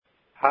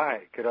Hi,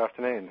 good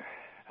afternoon.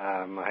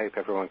 I hope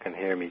everyone can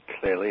hear me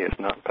clearly. If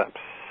not,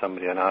 perhaps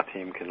somebody on our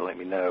team can let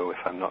me know if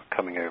I'm not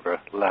coming over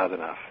loud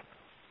enough.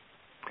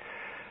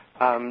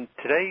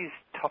 Today's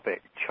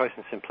topic, choice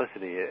and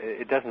simplicity,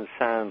 it doesn't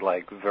sound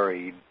like a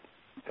very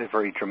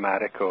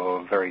dramatic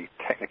or very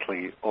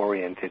technically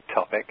oriented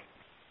topic.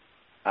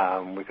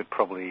 We could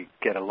probably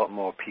get a lot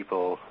more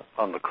people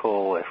on the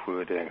call if we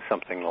were doing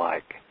something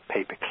like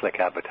pay-per-click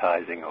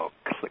advertising or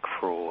click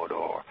fraud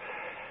or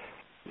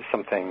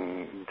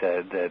something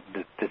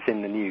that's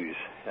in the news.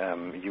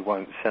 You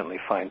won't certainly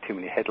find too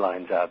many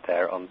headlines out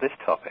there on this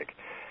topic.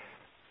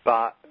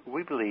 But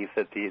we believe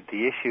that the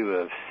issue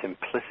of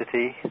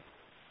simplicity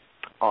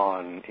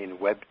in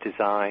web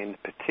design,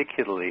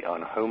 particularly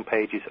on home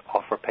pages,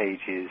 offer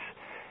pages,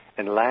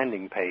 and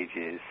landing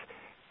pages,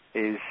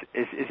 is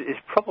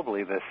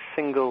probably the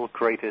single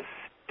greatest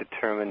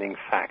determining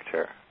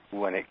factor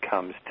when it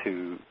comes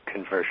to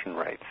conversion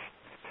rates.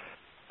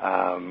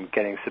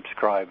 Getting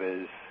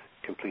subscribers,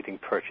 completing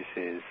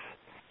purchases,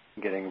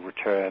 getting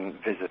return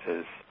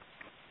visitors.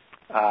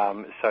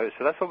 So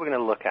that's what we're going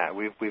to look at.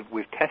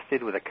 We've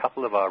tested with a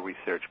couple of our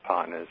research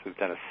partners. We've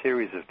done a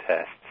series of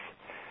tests,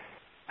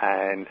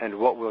 and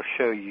what we'll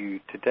show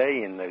you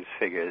today in those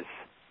figures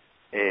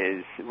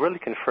really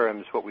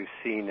confirms what we've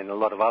seen in a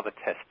lot of other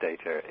test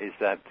data. Is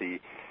that the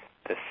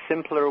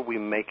simpler we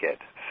make it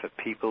for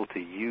people to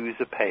use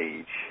a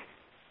page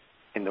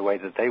in the way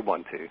that they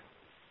want to,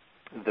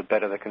 the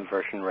better the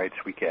conversion rates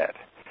we get.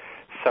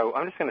 So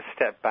I'm just going to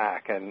step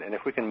back, and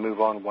if we can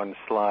move on one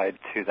slide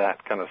to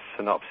that kind of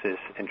synopsis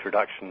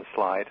introduction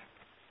slide.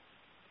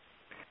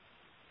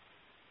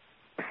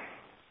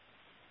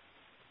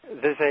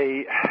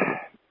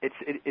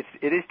 It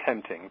is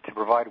tempting to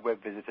provide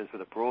web visitors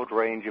with a broad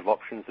range of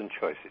options and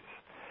choices.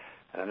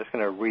 And I'm just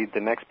going to read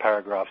the next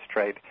paragraph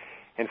straight.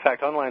 In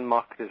fact, online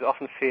marketers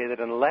often fear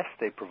that unless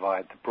they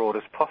provide the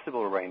broadest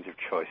possible range of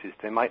choices,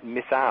 they might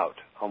miss out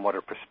on what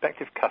a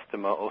prospective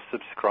customer or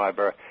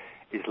subscriber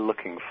is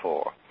looking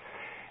for.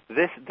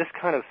 This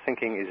kind of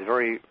thinking is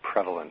very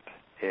prevalent.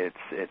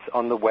 It's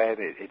on the web.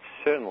 It's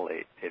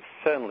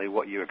certainly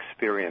what you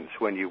experience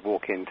when you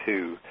walk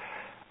into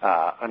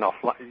an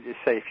offline.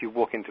 Say if you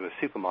walk into a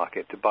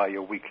supermarket to buy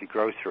your weekly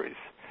groceries,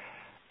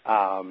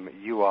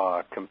 you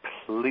are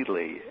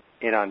completely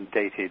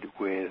inundated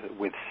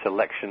with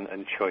selection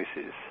and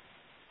choices.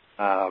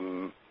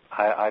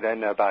 I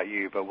don't know about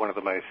you, but one of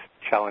the most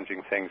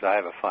challenging things I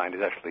ever find is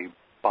actually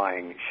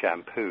buying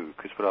shampoo,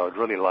 because what I would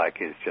really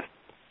like is just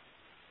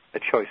a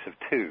choice of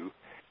two,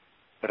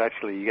 but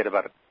actually you get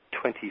about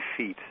 20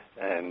 feet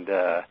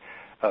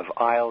of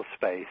aisle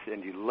space,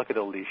 and you look at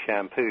all these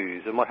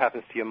shampoos, and what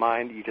happens to your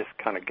mind? You just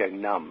kind of go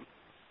numb.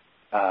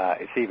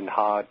 It's even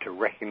hard to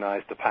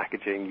recognize the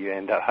packaging. You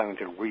end up having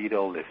to read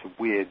all this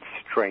weird,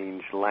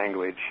 strange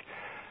language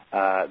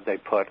they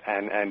put,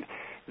 and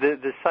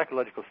the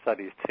psychological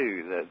studies,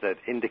 too, that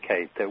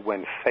indicate that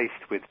when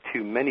faced with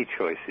too many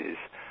choices,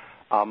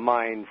 our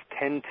minds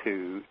tend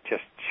to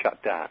just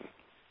shut down.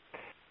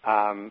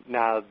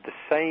 Now, the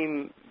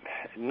same,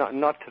 not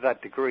to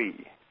that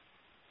degree,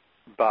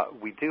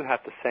 but we do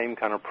have the same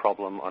kind of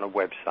problem on a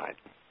website,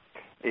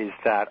 is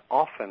that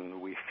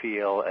often we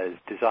feel as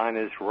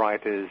designers,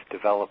 writers,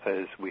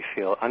 developers, we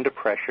feel under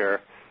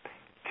pressure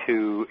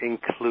to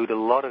include a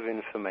lot of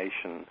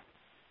information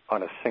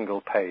on a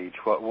single page,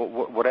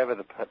 whatever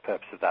the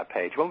purpose of that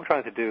page. What we're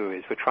trying to do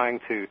is we're trying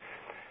to,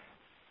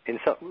 in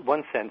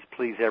one sense,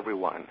 please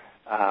everyone.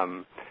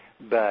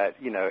 But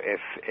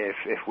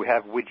if we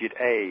have widget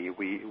A,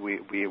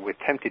 we're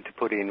tempted to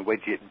put in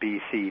widget B,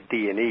 C,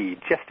 D, and E,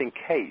 just in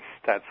case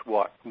that's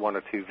what one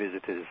or two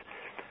visitors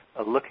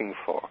are looking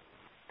for.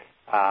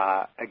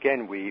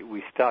 Again,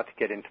 we start to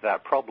get into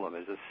that problem.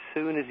 As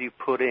soon as you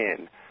put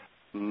in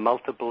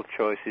multiple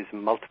choices,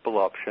 multiple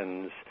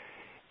options,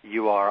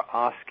 you are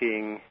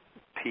asking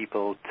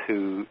people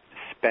to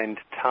spend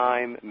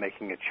time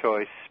making a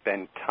choice,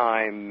 spend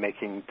time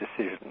making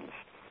decisions.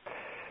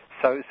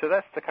 So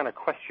that's the kind of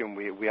question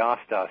we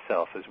asked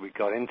ourselves as we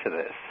got into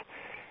this,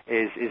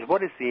 is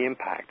what is the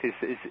impact? Is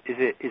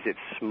it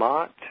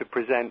smart to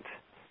present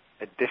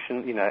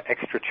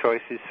extra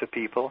choices for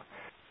people?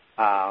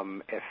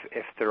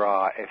 If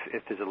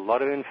there's a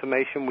lot of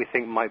information we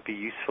think might be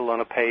useful on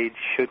a page,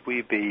 should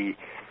we be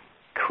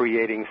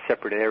creating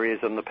separate areas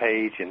on the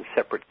page in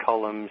separate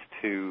columns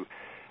to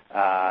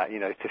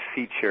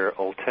feature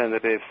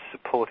alternatives,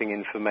 supporting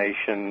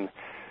information?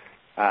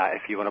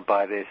 If you want to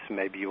buy this,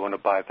 maybe you want to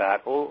buy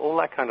that, all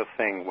that kind of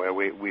thing where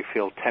we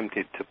feel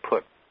tempted to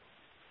put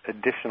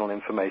additional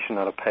information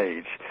on a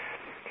page.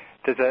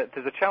 There's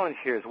a challenge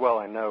here as well,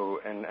 I know,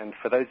 and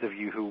for those of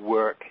you who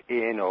work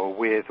in or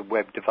with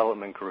web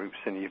development groups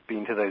and you've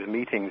been to those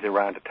meetings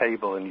around a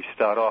table and you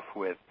start off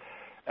with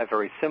a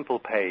very simple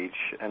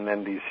page and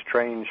then these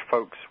strange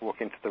folks walk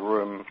into the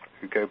room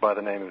who go by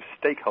the name of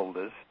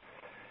stakeholders,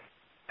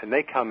 and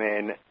they come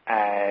in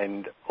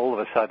and all of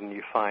a sudden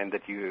you find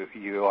that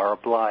you are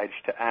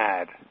obliged to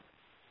add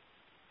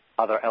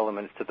other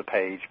elements to the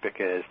page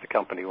because the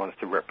company wants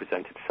to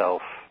represent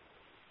itself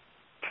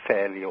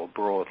fairly or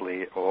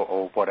broadly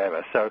or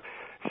whatever. So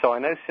I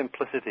know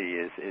simplicity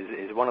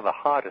is one of the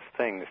hardest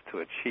things to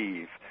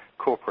achieve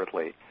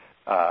corporately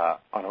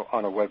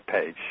on a web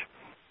page.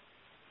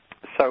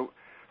 So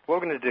what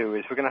we're going to do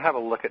is we're going to have a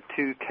look at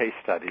two case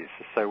studies.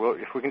 So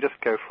if we can just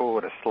go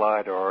forward a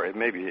slide or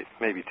maybe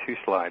two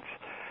slides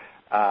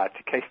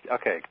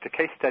to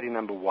case study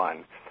number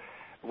one.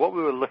 What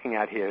we were looking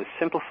at here is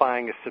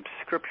simplifying a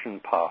subscription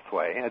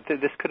pathway.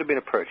 This could have been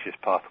a purchase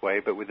pathway,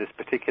 but with this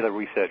particular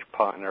research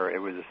partner, it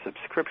was a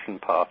subscription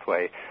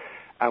pathway.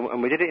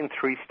 And we did it in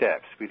 3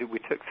 steps. We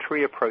took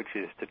 3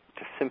 approaches to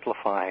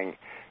simplifying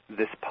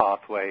this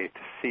pathway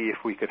to see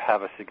if we could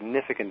have a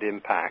significant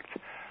impact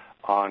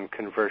on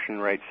conversion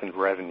rates and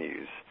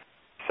revenues.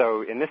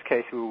 So in this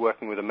case, we were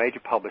working with a major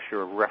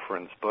publisher of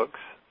reference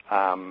books.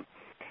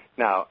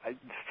 Now,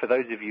 for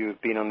those of you who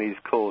have been on these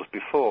calls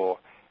before,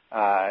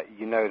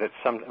 you know that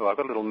I've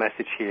got a little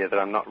message here that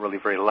I'm not really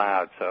very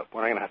loud, so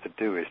what I'm going to have to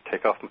do is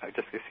take off.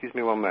 Just excuse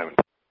me one moment.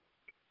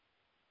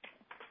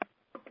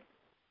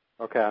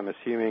 Okay, I'm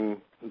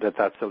assuming that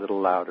that's a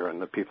little louder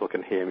and that people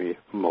can hear me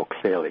more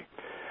clearly.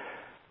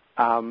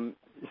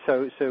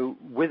 So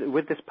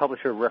with this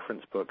publisher of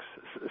reference books,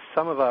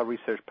 some of our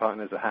research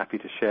partners are happy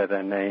to share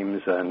their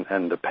names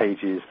and the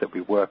pages that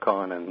we work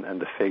on and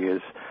the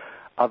figures.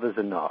 Others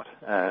are not.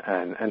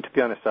 And to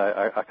be honest,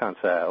 I can't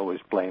say I always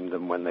blame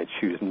them when they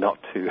choose not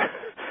to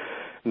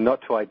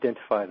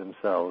identify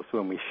themselves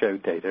when we show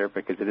data,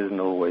 because it isn't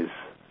always,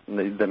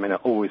 they may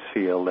not always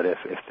feel that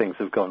if things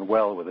have gone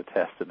well with a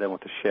test that they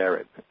want to share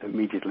it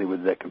immediately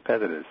with their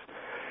competitors.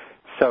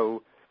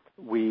 So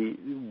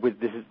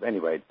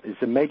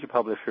it's a major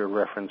publisher of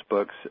reference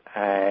books,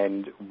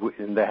 and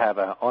they have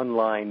an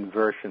online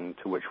version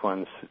to which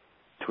one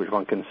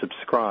can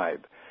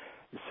subscribe.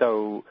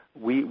 So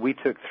we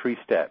took 3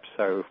 steps.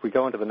 So if we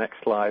go on to the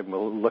next slide,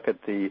 we'll look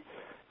at the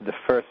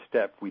first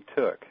step we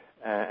took.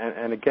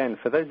 And again,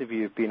 for those of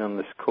you who've been on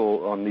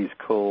these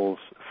calls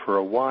for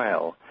a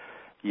while,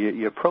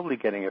 you're probably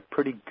getting a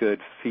pretty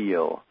good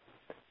feel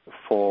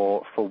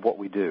for what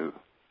we do.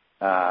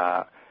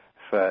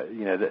 For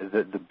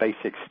the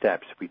basic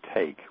steps we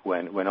take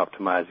when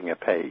optimizing a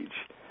page.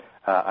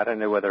 I don't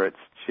know whether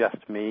it's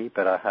just me,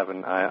 but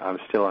I'm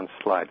still on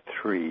slide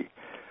 3.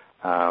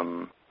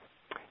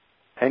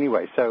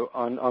 Anyway, so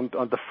on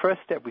the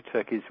first step we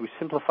took is we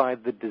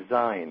simplified the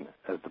design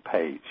of the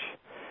page.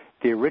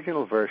 The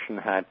original version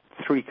had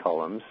 3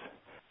 columns.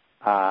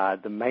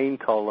 The main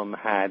column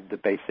had the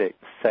basic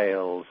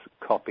sales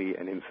copy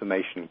and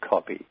information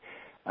copy.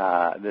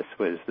 This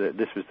was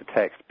the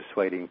text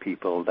persuading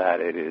people that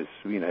it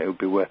would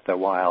be worth their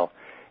while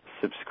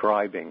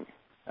subscribing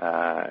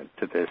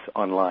to this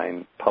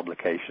online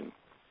publication.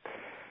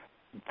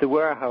 There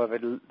were,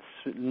 however,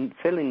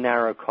 fairly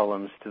narrow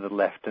columns to the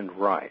left and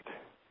right.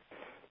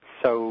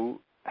 So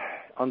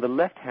on the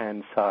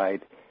left-hand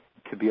side,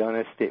 to be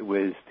honest, it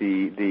was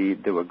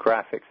there were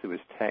graphics, there was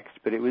text,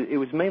 but it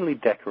was mainly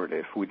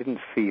decorative. We didn't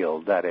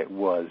feel that it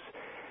was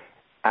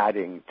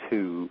adding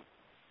to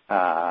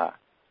the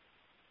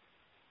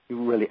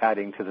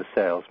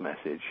sales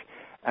message.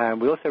 And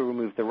we also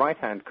removed the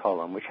right-hand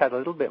column, which had a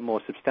little bit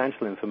more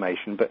substantial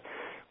information, but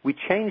we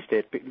changed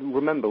it. But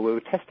remember, we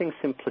were testing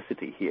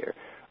simplicity here.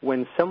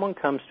 When someone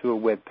comes to a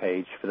web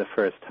page for the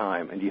first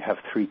time and you have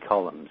 3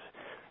 columns,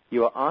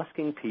 you are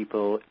asking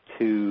people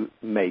to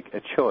make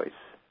a choice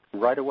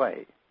right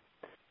away.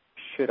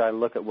 Should I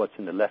look at what's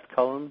in the left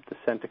column, the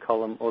center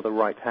column, or the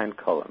right-hand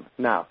column?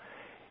 Now,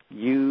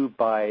 you,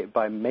 by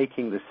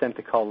making the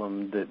center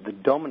column the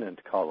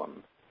dominant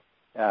column,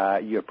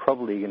 you're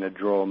probably going to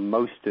draw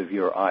most of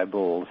your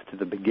eyeballs to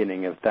the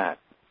beginning of that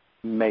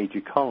major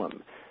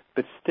column.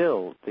 But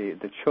still,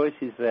 the choice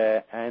is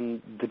there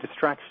and the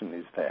distraction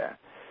is there.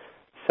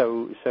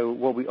 So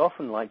what we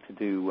often like to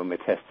do when we're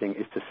testing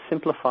is to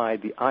simplify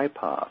the eye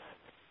path.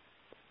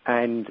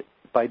 And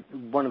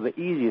one of the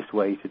easiest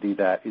ways to do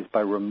that is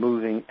by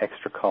removing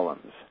extra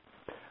columns.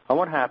 And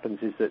what happens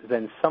is that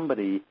then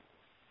somebody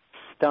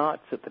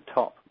starts at the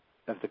top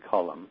of the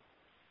column,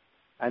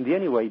 and the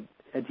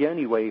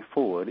only way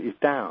forward is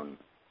down.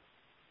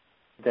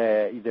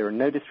 There are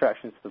no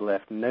distractions to the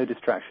left, no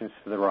distractions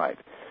to the right.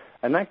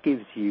 And that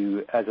gives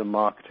you, as a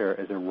marketer,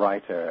 as a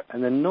writer,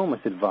 an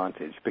enormous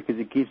advantage because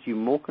it gives you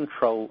more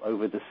control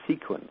over the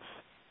sequence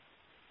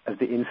of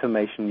the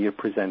information you're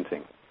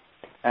presenting.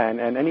 And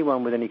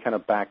anyone with any kind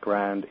of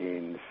background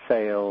in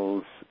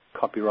sales,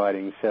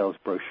 copywriting, sales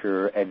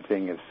brochure,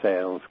 editing of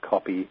sales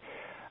copy,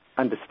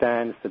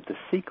 understands that the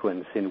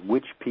sequence in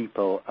which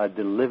people are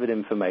delivered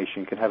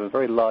information can have a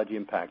very large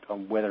impact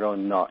on whether or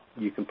not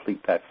you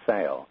complete that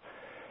sale.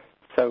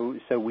 So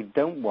we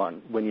don't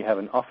want, when you have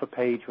an offer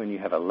page, when you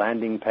have a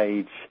landing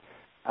page,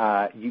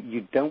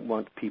 you don't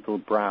want people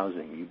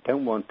browsing. You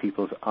don't want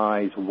people's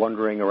eyes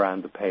wandering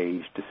around the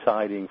page,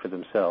 deciding for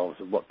themselves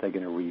what they're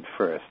going to read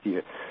first.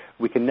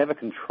 We can never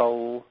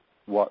control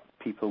what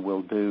people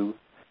will do,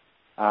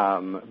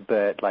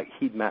 but like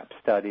heat map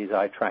studies,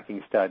 eye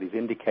tracking studies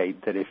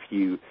indicate that if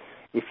you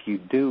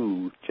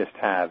do just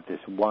have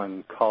this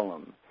one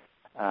column,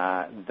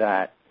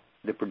 that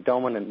the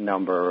predominant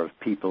number of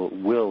people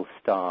will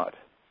start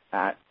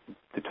at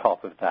the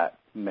top of that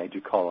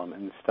major column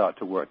and start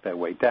to work their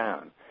way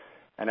down.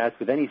 And as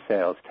with any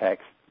sales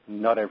text,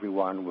 not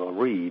everyone will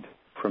read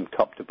from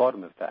top to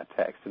bottom of that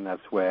text, and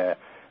that's where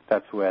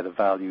the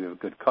value of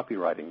good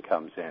copywriting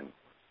comes in.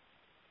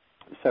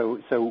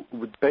 So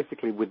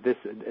basically with this,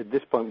 at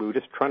this point, we were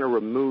just trying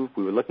to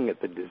we were looking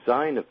at the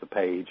design of the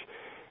page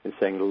and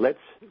saying, let's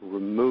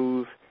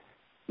remove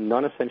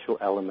non-essential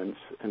elements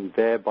and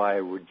thereby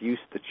reduce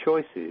the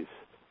choices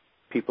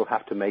people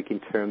have to make in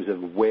terms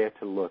of where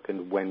to look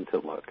and when to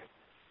look.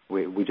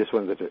 We just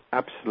wanted to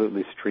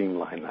absolutely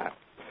streamline that.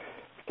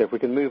 So if we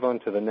can move on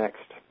to the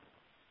next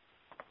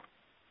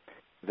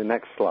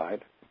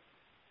slide.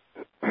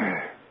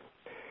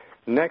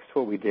 Next,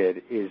 what we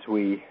did is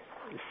we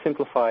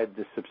simplified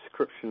the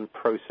subscription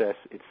process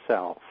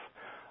itself.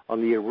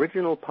 On the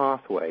original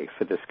pathway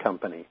for this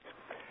company,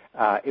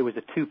 it was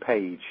a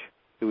two-page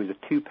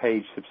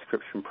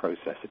subscription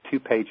process, a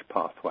two-page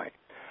pathway.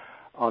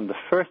 On the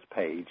first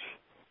page,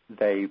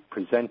 they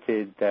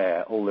presented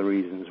all the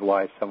reasons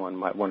why someone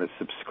might want to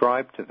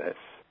subscribe to this.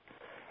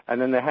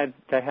 And then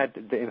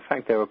in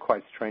fact, they were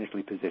quite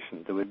strangely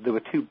positioned. There were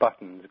two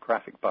buttons,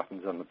 graphic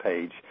buttons on the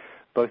page,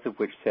 both of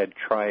which said,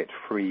 try it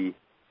free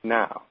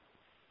now.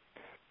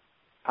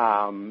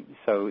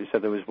 So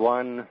there was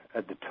one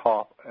at the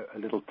top, a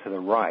little to the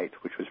right,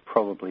 which was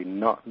probably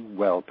not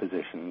well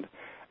positioned,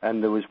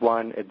 and there was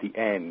one at the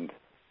end,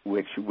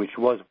 which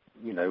was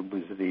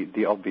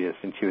the obvious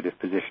intuitive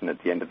position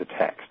at the end of the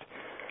text.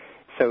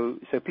 So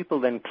people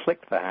then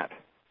clicked that.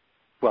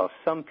 Well,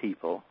 some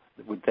people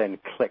would then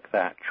click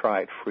that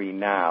try it free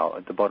now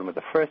at the bottom of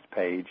the first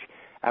page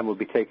and would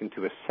be taken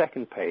to a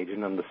second page.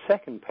 And on the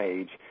second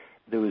page,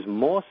 there was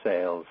more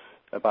sales,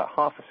 about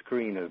half a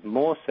screen of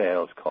more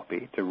sales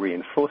copy to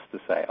reinforce the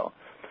sale,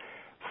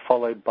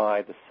 followed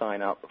by the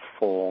sign-up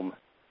form,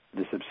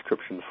 the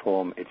subscription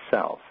form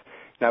itself.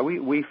 Now,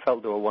 we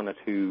felt there were one or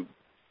two,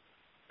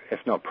 if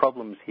not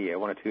problems here,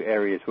 one or two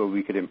areas where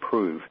we could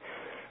improve.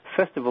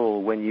 First of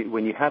all, when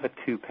you have a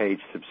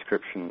two-page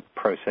subscription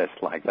process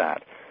like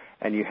that,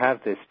 and you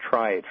have this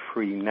try it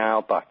free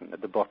now button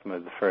at the bottom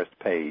of the first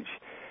page,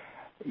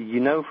 you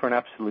know for an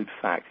absolute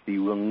fact that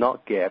you will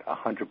not get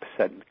 100%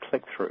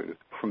 click-through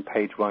from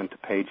page 1 to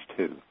page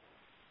 2.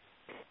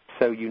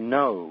 So you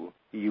know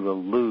you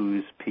will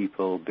lose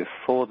people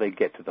before they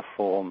get to the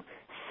form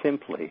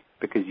simply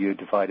because you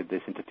divided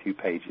this into two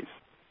pages.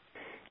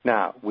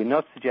 Now, we're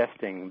not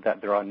suggesting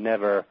that there are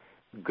never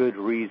good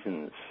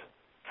reasons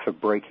for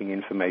breaking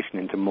information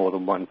into more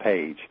than one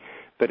page.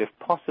 But if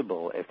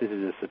possible, if this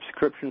is a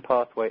subscription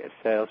pathway, a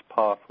sales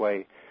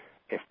pathway,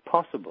 if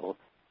possible,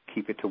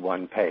 keep it to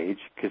one page,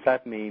 because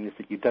that means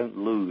that you don't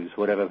lose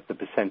whatever the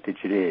percentage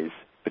it is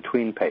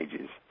between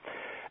pages.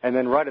 And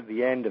then right at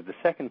the end of the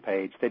second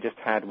page, they just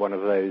had one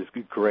of those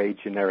gray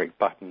generic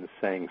buttons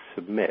saying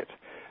submit,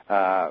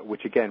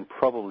 which again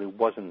probably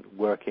wasn't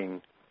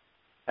working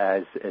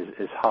as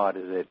hard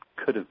as it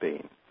could have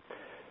been.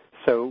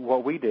 So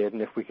what we did,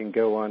 and if we can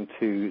go on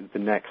to the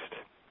next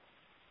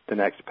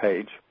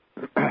page,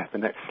 the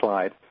next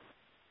slide,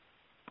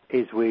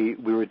 is we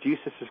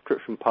reduced the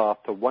subscription path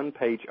to one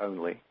page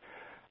only.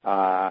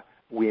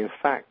 We, in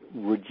fact,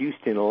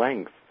 reduced in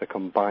length the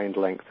combined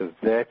length of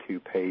their two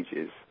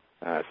pages.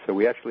 So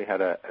we actually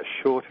had a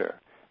shorter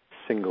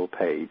single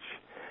page.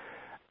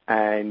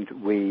 And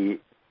we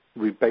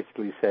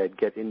basically said,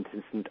 get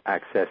instant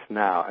access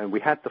now. And we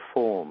had the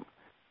form.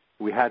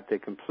 We had the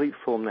complete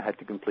form that had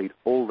to complete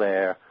all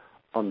there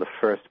on the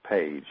first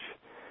page.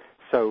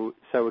 So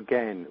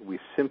again, we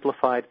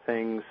simplified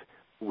things.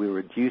 We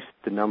reduced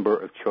the number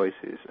of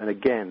choices. And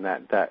again,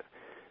 that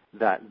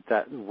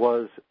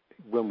was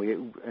when we,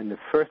 in the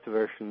first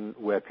version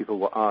where people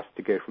were asked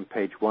to go from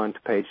page 1 to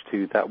page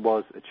 2, that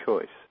was a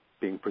choice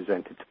being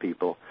presented to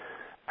people.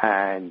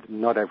 And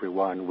not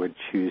everyone would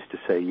choose to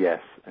say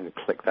yes and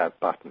click that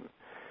button.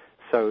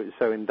 So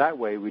in that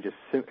way, we're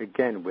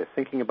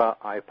thinking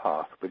about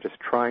iPath. We're just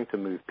trying to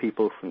move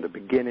people from the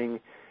beginning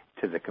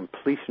to the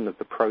completion of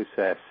the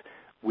process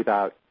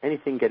without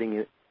anything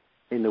getting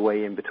in the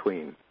way in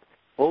between.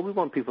 All we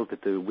want people to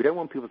do, we don't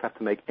want people to have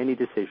to make any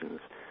decisions.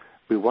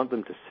 We want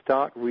them to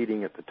start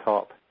reading at the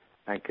top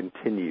and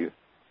continue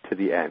to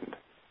the end.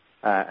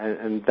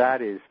 And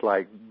that is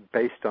like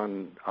based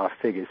on our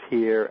figures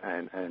here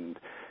and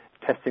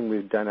testing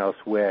we've done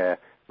elsewhere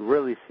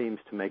really seems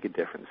to make a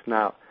difference.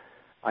 Now,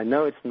 I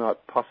know it's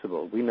not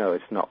possible. We know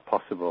it's not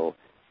possible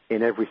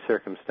in every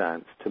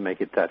circumstance to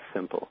make it that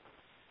simple.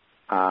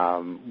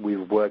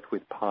 We've worked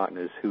with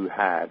partners who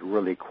had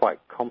really quite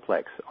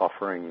complex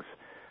offerings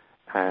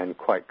and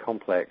quite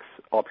complex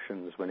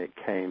options when it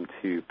came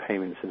to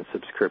payments and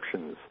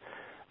subscriptions.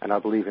 And I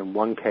believe in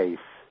one case,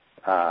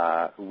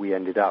 we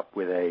ended up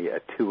with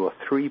a 2 or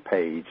 3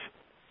 page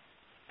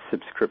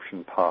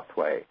subscription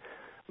pathway.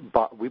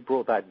 But we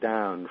brought that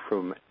down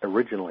from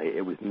originally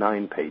it was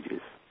 9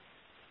 pages.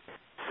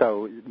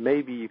 So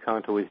maybe you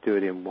can't always do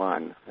it in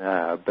one,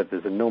 but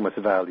there's enormous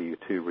value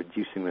to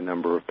reducing the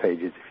number of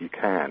pages if you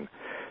can.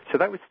 So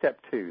that was step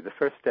 2. The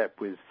first step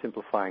was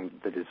simplifying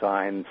the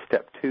design.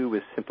 Step 2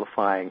 was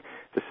simplifying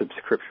the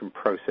subscription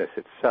process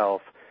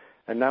itself.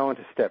 And now on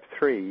to step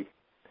 3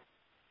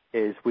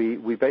 is we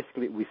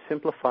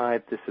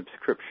simplified the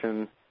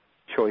subscription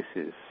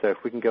choices. So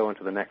if we can go on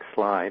to the next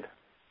slide,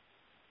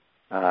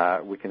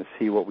 we can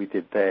see what we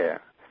did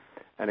there.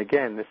 And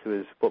again, this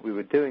was what we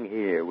were doing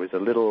here was a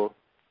little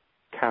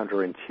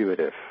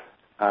counterintuitive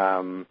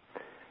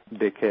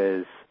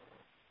because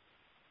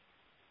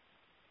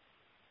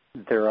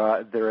there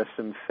are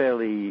some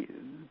fairly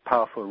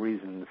powerful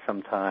reasons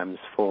sometimes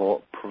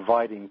for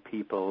providing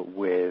people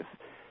with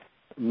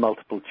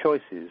multiple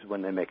choices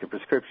when they make a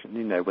prescription.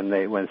 You know, when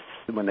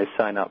they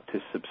sign up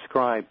to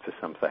subscribe to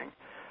something.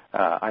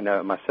 I know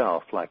it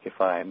myself. Like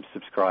if I'm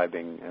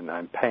subscribing and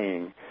I'm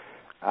paying,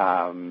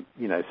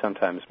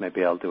 sometimes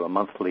maybe I'll do a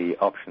monthly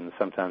option.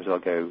 Sometimes I'll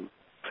go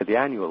for the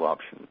annual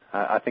option.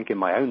 I think in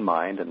my own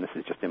mind, and this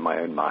is just in my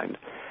own mind,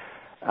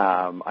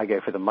 I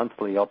go for the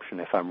monthly option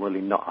if I'm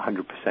really not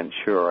 100%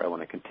 sure I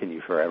want to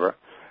continue forever.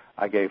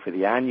 I go for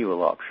the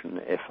annual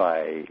option if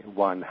I,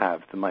 one,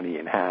 have the money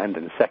in hand,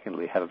 and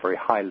secondly, have a very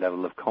high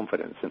level of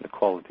confidence in the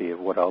quality of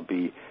what I'll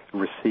be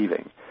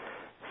receiving.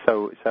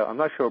 So I'm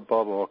not sure,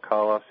 Bob or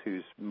Carlos,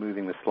 who's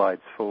moving the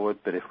slides forward,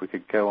 but if we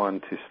could go on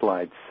to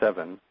slide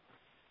 7.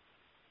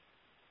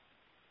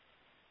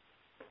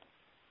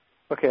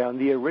 Okay, on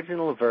the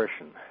original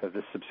version of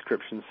the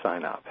subscription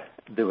sign-up,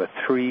 there were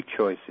 3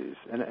 choices,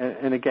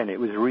 and again, it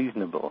was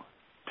reasonable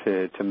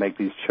to make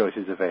these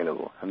choices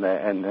available,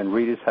 and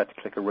readers had to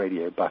click a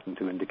radio button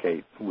to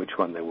indicate which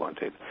one they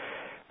wanted.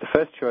 The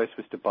first choice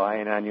was to buy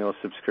an annual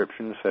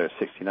subscription for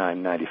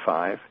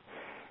 $69.95.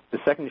 The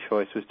second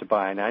choice was to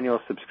buy an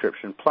annual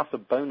subscription plus a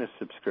bonus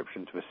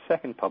subscription to a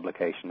second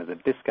publication at a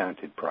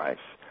discounted price.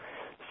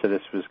 So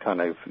this was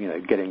kind of,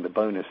 getting the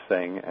bonus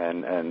thing,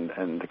 and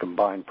the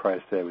combined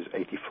price there was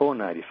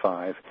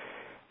 $84.95.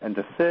 And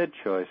the third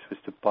choice was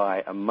to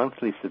buy a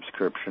monthly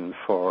subscription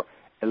for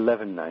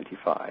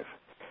 $11.95.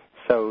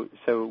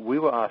 So we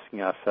were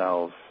asking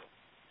ourselves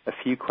a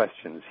few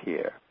questions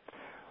here.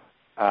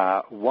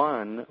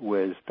 One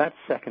was that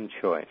second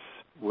choice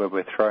where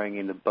we're throwing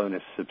in the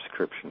bonus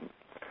subscription.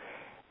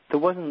 There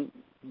wasn't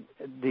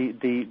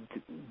the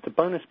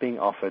bonus being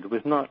offered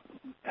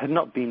had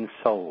not been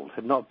sold,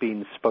 had not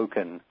been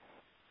spoken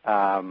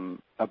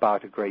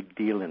about a great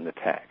deal in the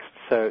text.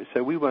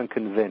 So we weren't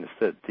convinced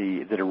that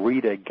a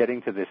reader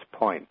getting to this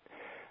point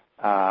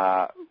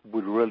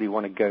would really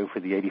want to go for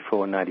the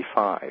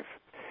 $84.95.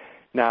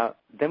 Now,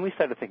 then we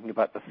started thinking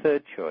about the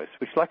third choice,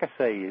 which, like I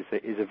say,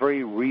 is a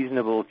very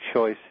reasonable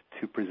choice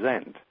to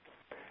present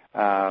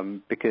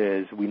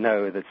because we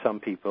know that some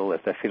people,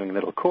 if they're feeling a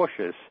little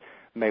cautious,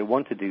 may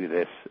want to do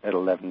this at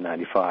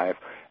 $11.95,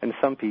 and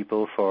some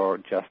people, for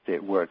just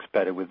it works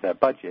better with their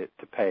budget,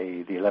 to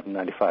pay the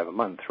 $11.95 a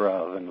month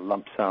rather than a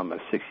lump sum of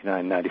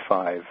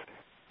 $69.95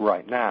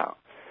 right now.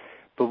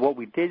 But what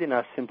we did in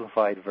our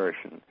simplified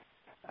version,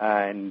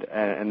 and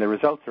the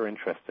results are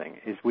interesting,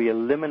 is we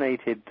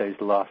eliminated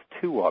those last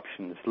 2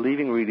 options,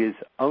 leaving readers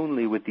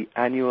only with the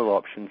annual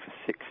option for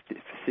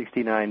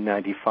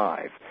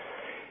 $69.95.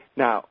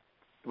 Now,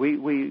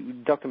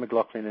 Dr.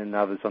 McLaughlin and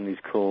others on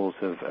these calls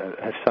have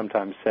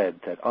sometimes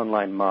said that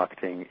online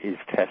marketing is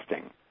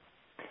testing.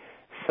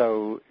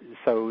 So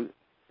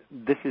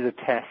this is a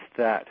test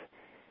that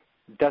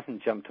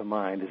doesn't jump to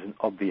mind as an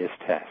obvious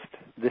test.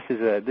 This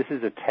is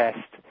a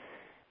test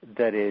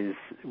that is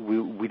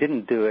we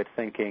didn't do it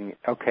thinking,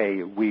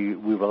 okay, we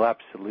will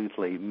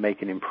absolutely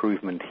make an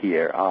improvement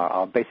here.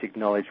 Our basic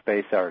knowledge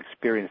base, our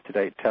experience to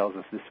date tells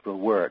us this will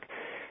work.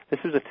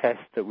 This was a test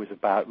that was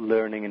about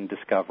learning and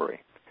discovery.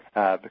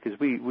 Because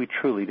we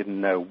truly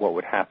didn't know what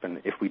would happen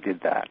if we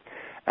did that.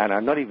 And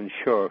I'm not even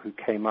sure who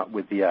came up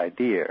with the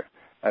idea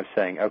of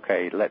saying,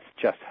 okay, let's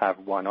just have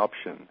one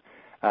option.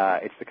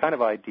 It's the kind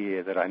of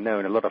idea that I know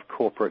in a lot of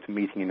corporate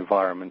meeting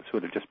environments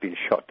would have just been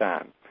shot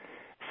down.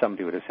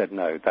 Somebody would have said,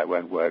 no, that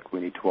won't work.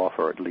 We need to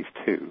offer at least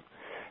 2.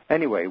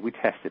 Anyway, we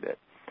tested it.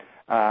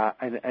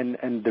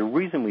 And the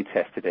reason we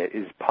tested it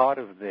is part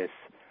of this,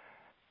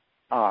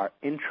 our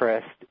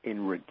interest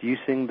in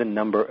reducing the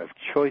number of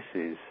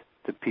choices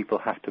that people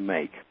have to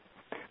make.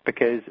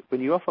 Because when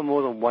you offer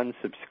more than one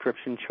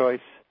subscription choice,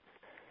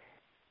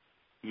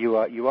 you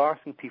are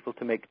asking people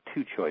to make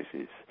 2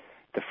 choices.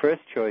 The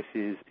first choice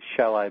is,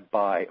 shall I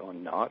buy or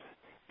not?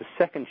 The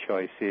second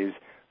choice is,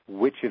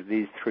 which of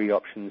these 3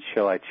 options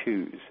shall I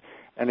choose?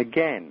 And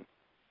again,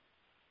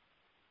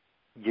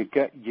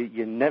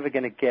 you're never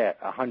going to get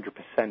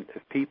 100%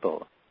 of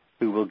people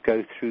who will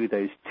go through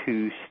those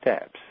 2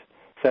 steps.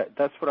 So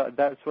that's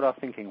what our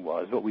thinking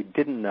was. What we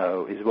didn't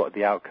know is what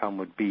the outcome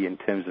would be in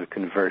terms of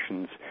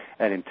conversions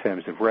and in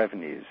terms of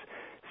revenues.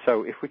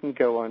 So if we can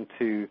go on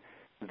to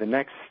the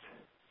next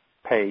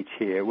page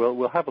here,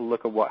 we'll have a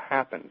look at what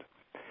happened.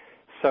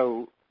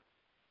 So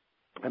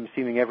I'm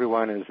assuming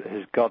everyone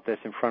has got this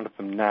in front of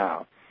them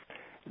now.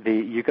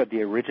 You've got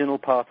the original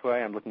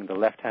pathway. I'm looking at the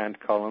left-hand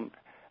column.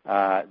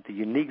 The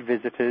unique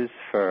visitors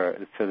for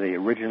the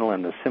original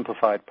and the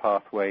simplified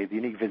pathway, the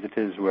unique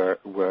visitors were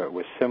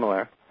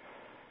similar.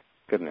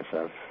 Goodness,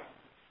 I've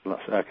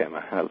lost. Okay,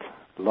 I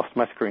lost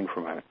my screen for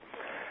a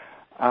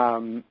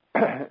moment.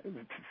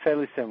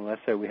 Fairly similar.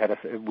 So we had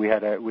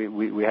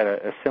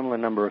a similar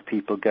number of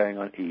people going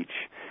on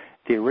each.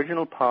 The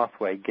original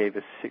pathway gave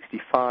us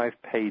 65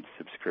 paid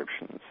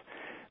subscriptions.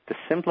 The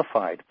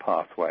simplified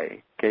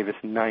pathway gave us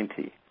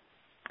 90.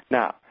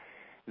 Now,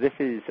 this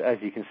is,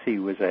 as you can see,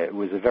 was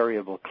a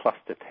variable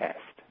cluster test.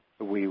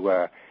 We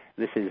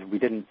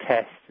didn't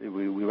test.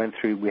 We went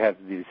through. We have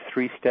these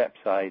 3 steps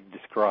I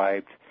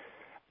described.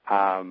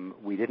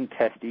 We didn't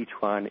test each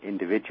one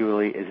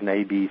individually as an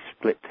A/B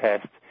split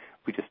test.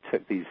 We just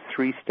took these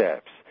 3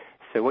 steps.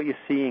 So what you're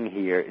seeing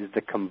here is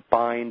the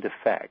combined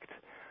effect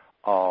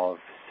of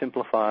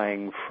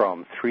simplifying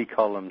from 3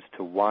 columns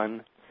to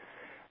 1,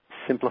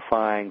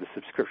 simplifying the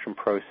subscription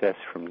process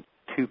from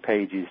 2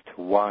 pages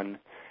to 1,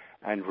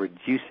 and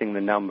reducing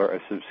the number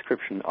of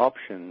subscription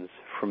options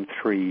from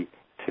 3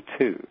 to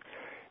 2.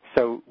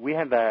 So we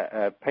had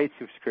that paid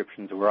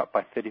subscriptions were up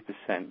by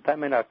 30%. That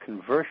meant our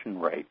conversion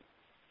rate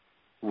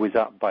was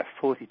up by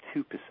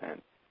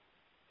 42%.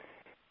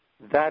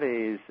 That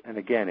is, and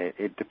again,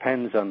 it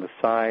depends on the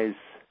size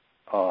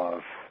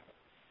of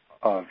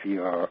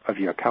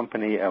your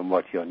company and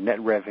what your net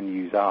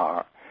revenues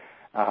are,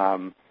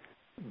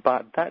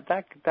 but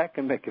that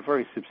can make a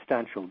very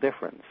substantial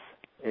difference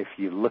if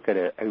you look at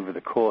it over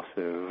the course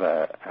of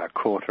a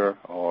quarter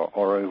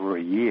or over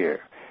a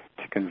year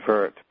to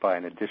convert by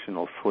an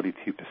additional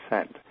 42%.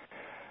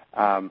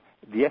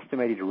 The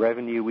estimated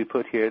revenue we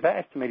put here, that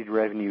estimated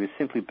revenue is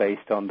simply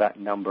based on that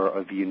number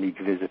of unique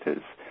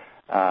visitors.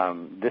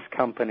 This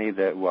company,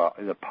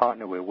 the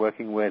partner we're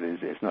working with,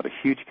 is not a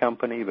huge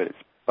company, but it's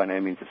by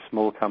no means a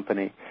small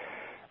company.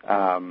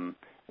 The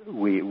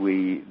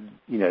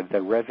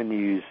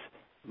revenues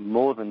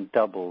more than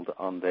doubled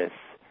on this,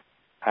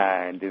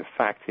 and in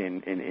fact,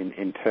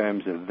 in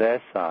terms of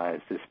their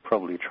size, this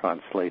probably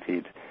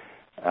translated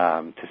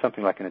to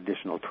something like an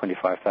additional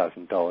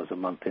 $25,000 a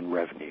month in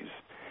revenues.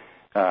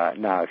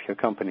 Now, if your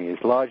company is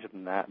larger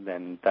than that,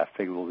 then that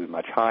figure will be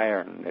much higher,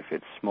 and if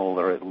it's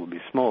smaller, it will be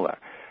smaller.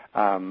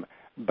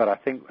 But I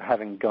think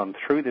having gone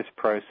through this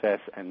process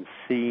and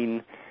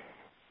seen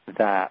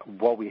that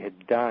what we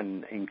had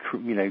done,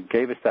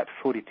 gave us that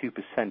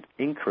 42%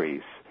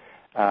 increase,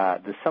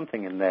 there's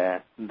something in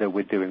there that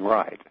we're doing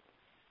right.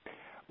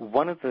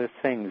 One of the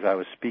things, I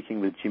was speaking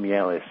with Jimmy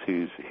Ellis,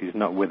 who's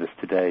not with us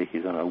today.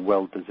 He's on a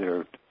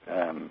well-deserved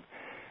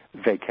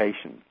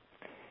vacation.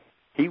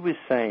 He was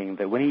saying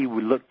that when he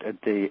looked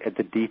at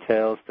the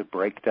details, the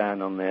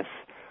breakdown on this,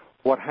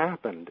 what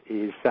happened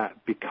is that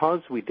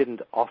because we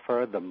didn't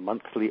offer the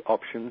monthly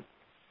option,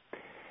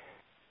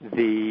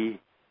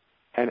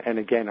 and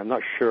again, I'm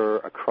not sure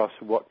across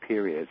what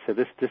period. So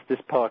this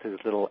part is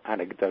a little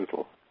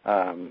anecdotal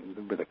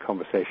with a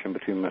conversation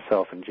between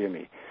myself and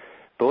Jimmy.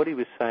 But what he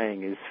was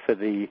saying is for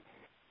the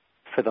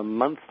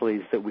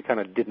monthlies that we kind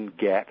of didn't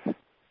get,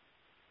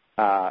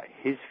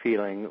 his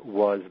feeling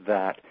was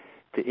that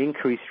the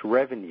increased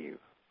revenue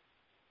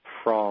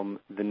from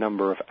the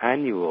number of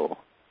annual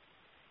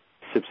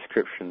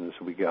subscriptions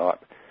we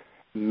got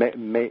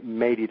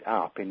made it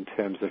up in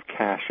terms of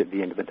cash at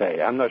the end of the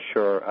day. I'm not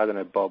sure. I don't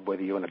know, Bob,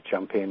 whether you want to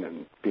jump in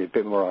and be a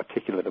bit more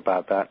articulate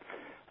about that.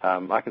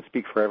 I can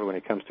speak for everyone when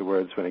it comes to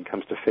words. When it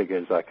comes to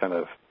figures, I kind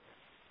of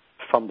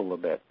fumble a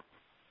bit.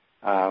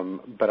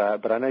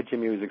 But I know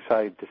Jimmy was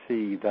excited to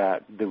see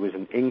that there was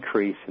an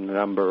increase in the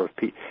number of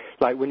people.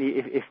 Like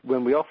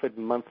when we offered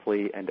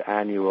monthly and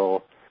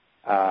annual,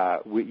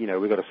 we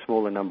got a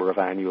smaller number of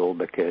annual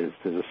because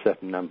there's a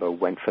certain number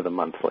went for the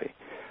monthly.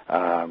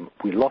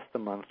 We lost the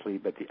monthly,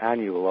 but the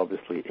annual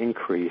obviously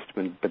increased,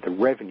 but the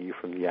revenue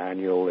from the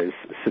annual is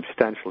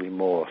substantially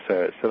more.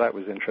 So that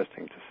was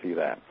interesting to see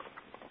that.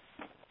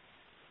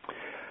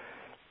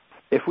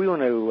 If we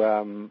want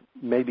to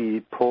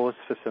maybe pause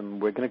for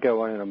we're going to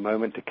go on in a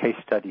moment to case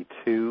study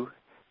 2.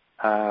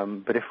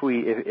 But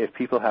if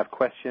people have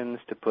questions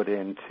to put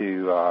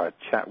into our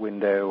chat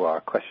window, our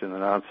question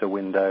and answer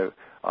window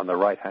on the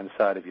right-hand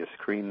side of your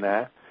screen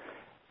there,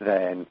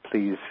 then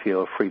please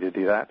feel free to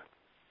do that.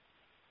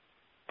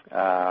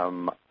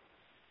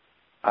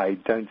 I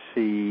don't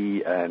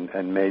see,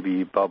 and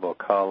maybe Bob or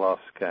Carlos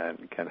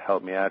can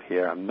help me out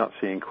here. I'm not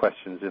seeing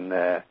questions in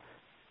there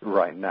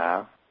right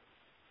now.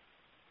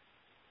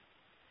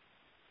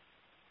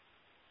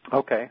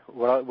 Okay.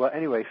 Well,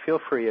 anyway, feel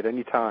free at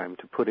any time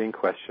to put in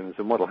questions,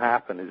 and what will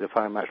happen is if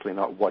I'm actually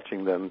not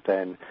watching them,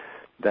 then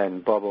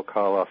Bob or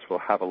Carlos will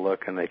have a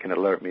look, and they can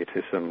alert me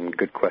to some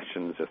good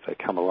questions as they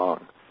come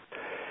along.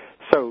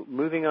 So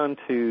moving on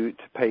to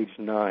page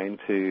 9,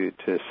 to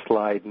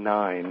slide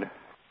 9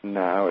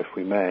 now, if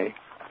we may.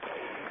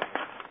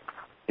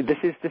 This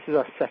is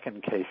our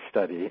second case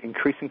study,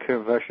 increasing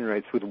conversion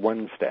rates with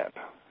one step.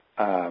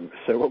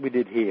 So what we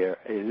did here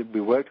is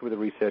we worked with a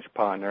research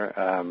partner.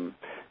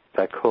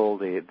 They're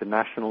called the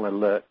National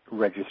Alert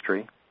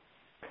Registry.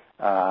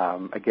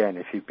 Again,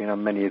 if you've been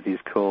on many of these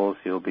calls,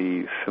 you'll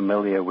be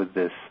familiar with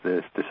this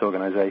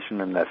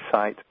organization and their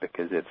site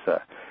because it's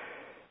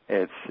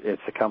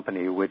It's a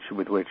company with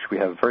which we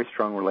have very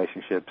strong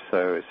relationships,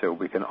 so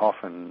we can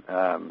often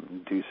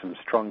do some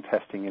strong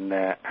testing in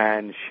there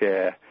and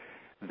share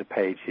the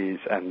pages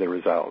and the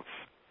results.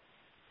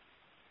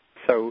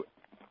 So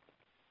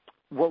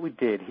what we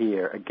did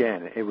here,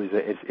 again,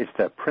 it's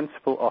their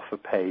principal offer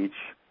page.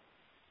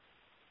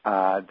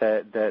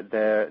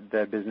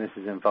 Their business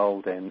is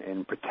involved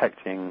in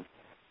protecting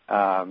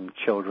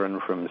children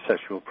from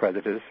sexual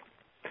predators.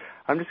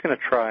 I'm just going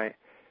to try.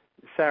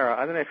 Sarah,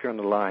 I don't know if you're on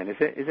the line.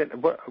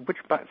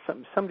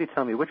 Somebody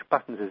tell me, which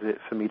buttons is it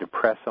for me to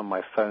press on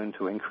my phone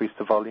to increase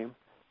the volume?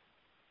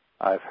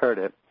 I've heard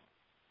it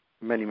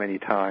many, many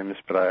times,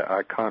 but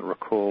I can't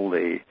recall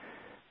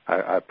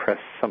I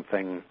pressed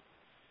something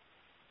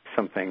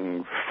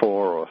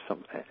for or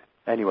something.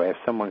 Anyway, if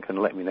someone can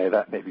let me know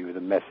that, maybe with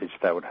a message,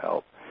 that would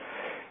help.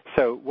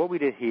 So what we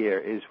did here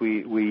is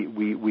we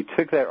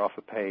took their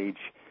offer page,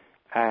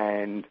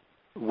 and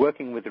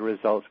working with the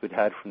results we'd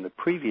had from the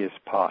previous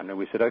partner,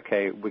 we said,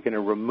 okay, we're going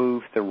to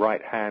remove the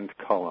right-hand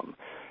column.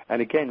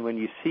 And again, when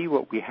you see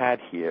what we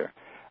had here,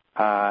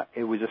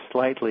 it was a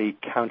slightly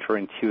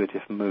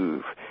counterintuitive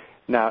move.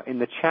 Now, in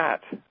the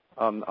chat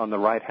on the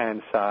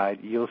right-hand side,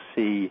 you'll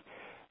see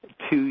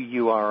two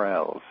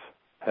URLs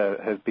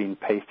have been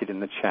pasted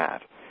in the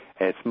chat.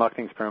 It's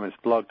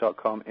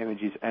marketingexperimentsblog.com,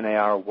 images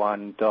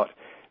NAR1.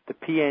 The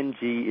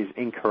PNG is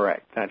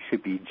incorrect. That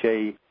should be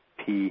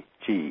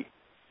JPG.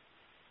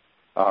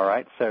 All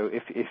right, so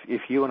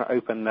if you want to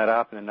open that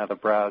up in another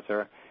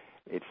browser,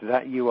 it's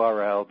that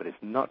URL, but it's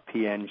not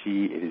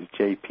PNG, it is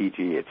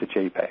JPG, it's a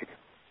JPEG.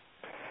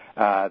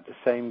 The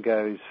same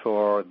goes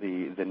for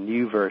the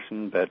new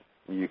version, but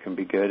you can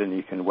be good and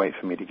you can wait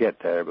for me to get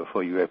there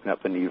before you open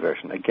up the new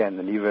version. Again,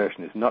 the new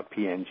version is not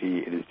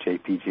PNG, it is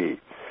JPG.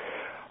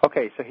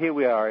 Okay, so here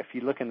we are. If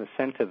you look in the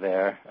center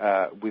there,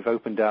 we've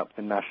opened up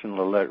the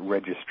National Alert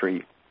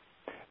Registry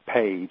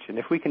page, and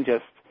if we can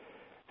just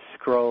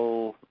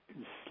scroll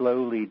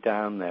slowly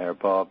down there,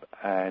 Bob,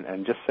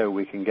 and just so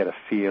we can get a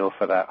feel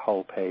for that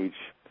whole page.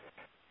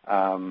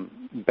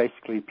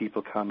 Basically,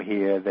 people come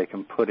here, they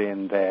can put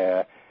in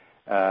their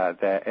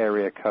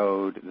area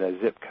code, their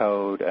zip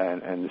code,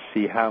 and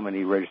see how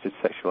many registered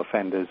sexual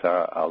offenders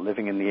are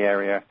living in the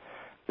area.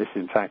 This,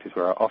 in fact, is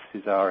where our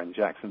offices are in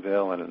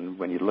Jacksonville, and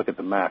when you look at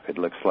the map, it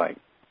looks like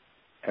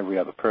every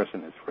other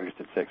person is a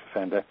registered sex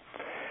offender.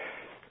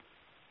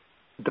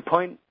 The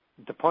point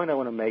I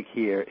want to make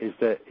here is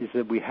that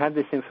we had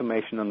this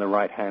information on the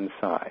right-hand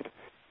side.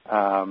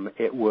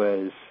 It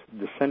was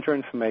the center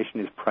information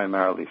is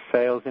primarily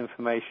sales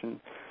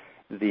information.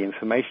 The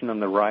information on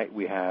the right,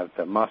 we have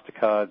the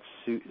MasterCard,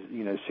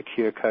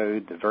 secure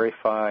code, the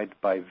verified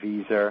by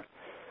Visa.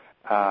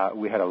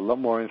 We had a lot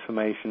more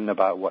information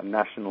about what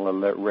National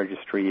Alert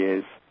Registry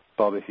is.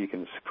 Bob, if you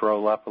can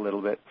scroll up a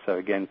little bit, so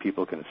again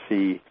people can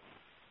see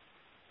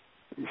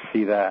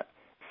that.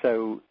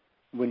 So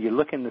when you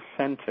look in the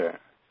center,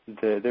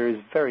 there is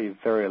very,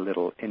 very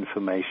little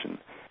information.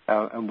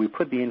 And we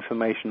put the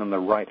information on the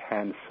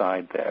right-hand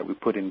side there. We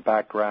put in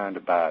background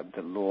about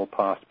the law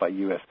passed by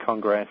U.S.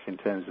 Congress in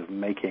terms of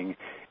making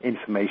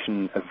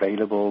information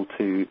available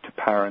to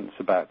parents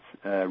about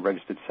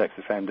registered sex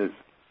offenders.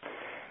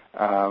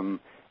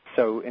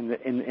 So in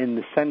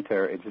the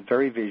center, it's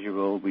very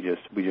visual. We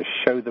just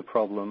show the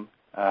problem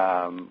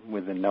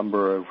with the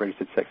number of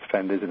registered sex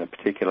offenders in a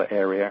particular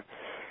area,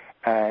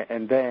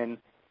 and then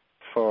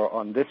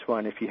on this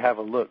one, if you have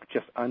a look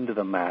just under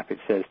the map, it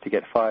says to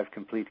get 5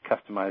 complete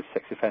customized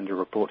sex offender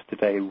reports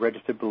today,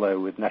 register below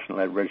with National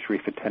Alert Registry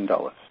for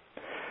 $10.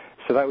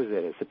 So that was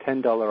it. It's a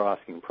 $10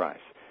 asking price.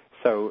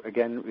 So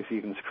again, if you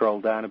can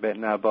scroll down a bit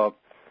now, Bob,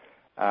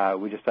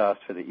 we just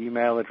asked for the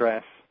email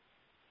address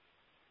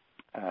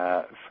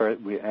and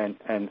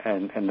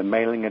the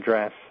mailing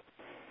address.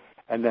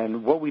 And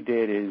then what we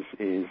did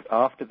is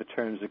after the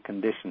terms and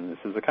conditions,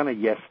 this is a kind of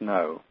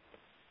yes-no.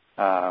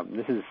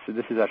 This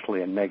is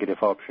actually a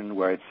negative option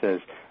where it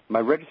says, my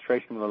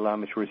registration will allow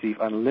me to receive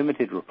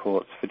unlimited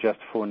reports for just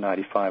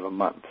 $4.95 a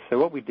month. So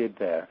what we did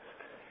there,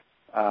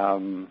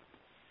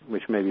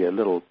 which may be a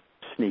little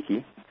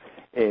sneaky,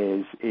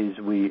 is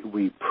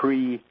we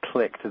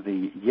pre-clicked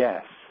the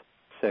yes.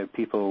 So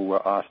people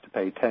were asked to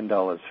pay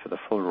 $10 for the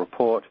full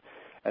report,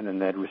 and then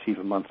they'd receive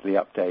a monthly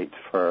update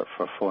for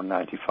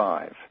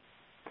 $4.95.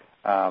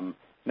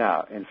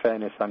 Now, in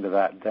fairness, under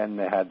that, then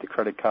they had the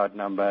credit card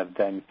number,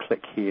 then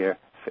click here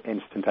for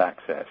instant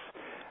access.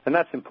 And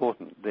that's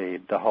important, the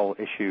whole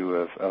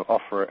issue of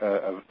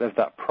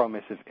that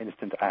promise of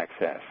instant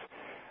access.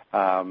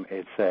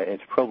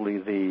 It's probably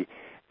the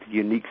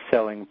unique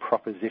selling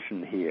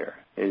proposition here,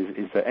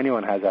 is that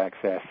anyone has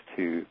access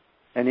to,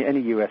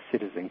 any U.S.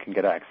 citizen can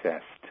get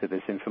access to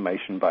this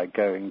information by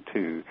going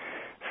to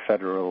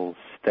federal,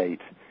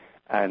 state,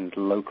 and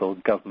local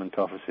government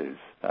offices.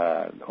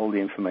 All the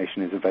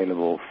information is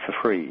available for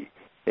free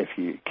if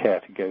you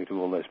care to go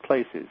to all those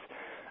places.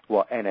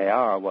 What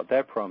NAR, what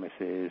their promise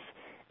is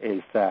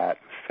that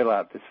fill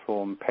out this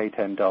form, pay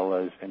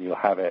 $10, and you'll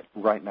have it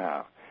right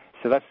now.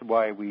 So that's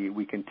why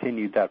we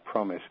continued that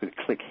promise with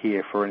click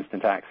here for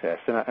instant access.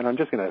 And I'm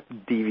just going to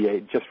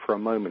deviate just for a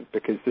moment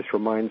because this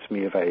reminds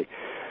me of a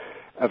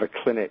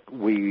clinic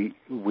we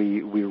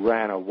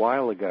ran a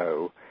while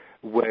ago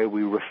where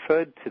we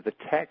referred to the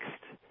text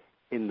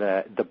in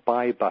the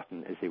buy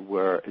button, as it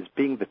were, as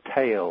being the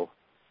tail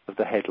of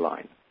the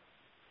headline.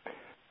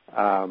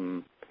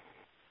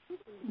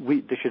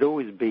 There should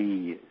always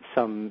be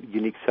some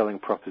unique selling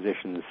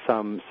proposition,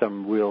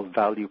 some real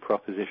value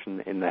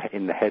proposition in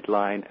the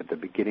headline at the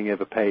beginning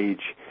of a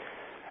page,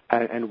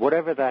 and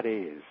whatever that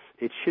is,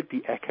 it should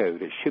be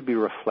echoed, it should be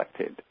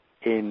reflected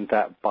in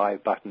that buy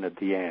button at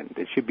the end.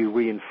 It should be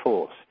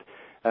reinforced.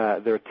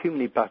 There are too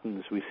many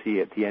buttons we see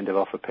at the end of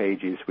offer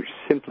pages which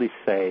simply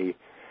say,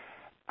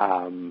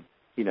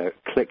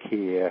 click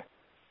here,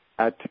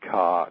 add to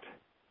cart,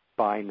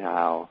 buy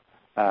now.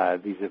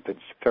 These are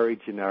very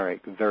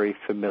generic, very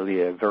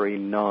familiar, very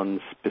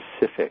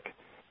non-specific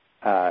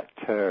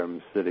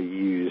terms that are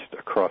used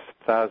across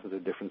thousands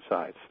of different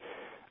sites.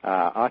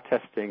 Our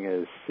testing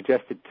has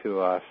suggested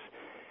to us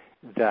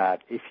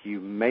that if you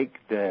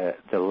make the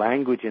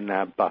language in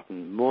that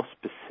button more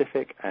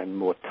specific and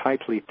more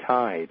tightly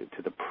tied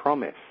to the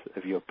promise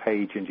of your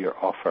page and your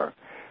offer,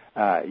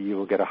 you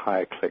will get a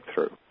higher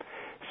click-through.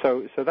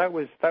 So that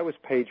was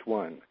page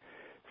one.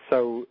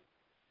 So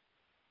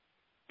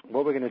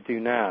what we're going to do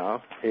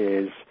now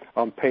is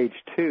on page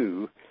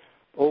two,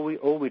 all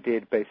we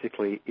did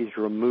basically is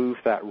remove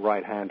that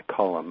right-hand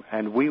column.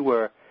 And there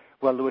were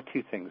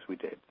two things we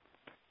did.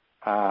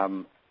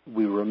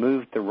 We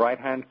removed the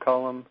right-hand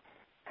column,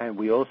 and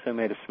we also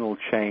made a small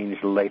change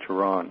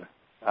later on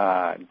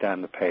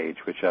down the page,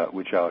 which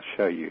I'll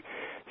show you.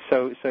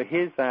 So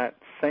here's that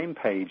same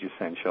page,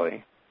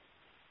 essentially.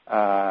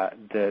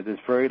 There's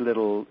very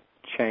little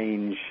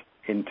change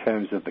in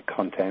terms of the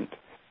content.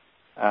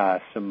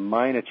 Some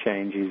minor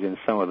changes in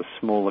some of the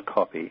smaller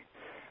copy,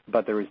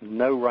 but there is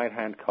no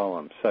right-hand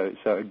column. So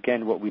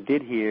again, what we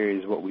did here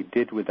is what we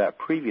did with that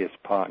previous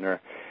partner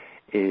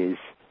is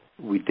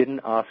we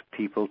didn't ask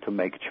people to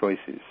make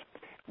choices.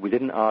 We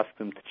didn't ask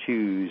them to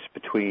choose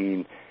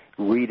between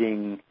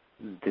reading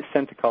the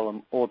center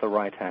column or the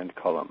right-hand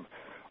column.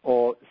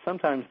 Or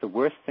sometimes the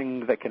worst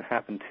thing that can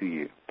happen to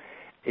you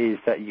is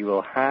that you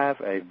will have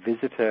a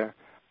visitor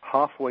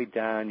halfway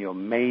down your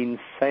main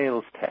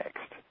sales text,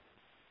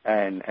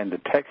 and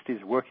the text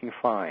is working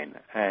fine,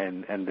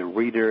 and the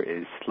reader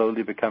is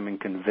slowly becoming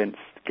convinced,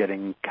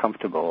 getting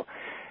comfortable,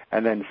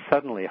 and then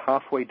suddenly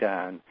halfway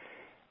down,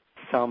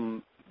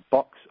 some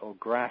box or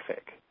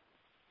graphic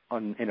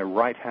in a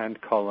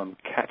right-hand column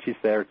catches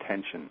their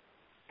attention.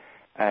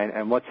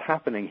 And what's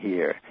happening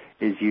here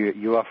is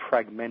you are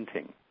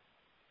fragmenting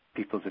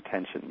people's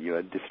attention. You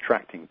are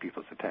distracting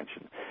people's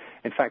attention.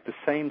 In fact, the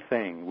same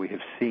thing we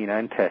have seen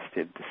and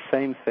tested, the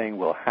same thing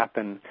will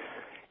happen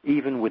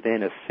even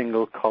within a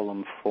single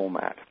column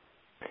format,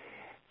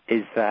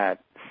 is that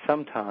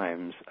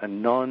sometimes a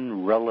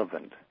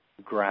non-relevant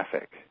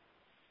graphic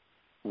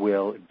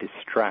will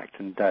distract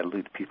and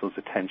dilute people's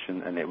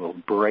attention, and it will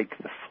break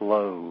the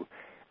flow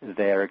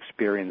they're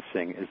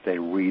experiencing as they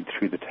read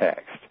through the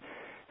text.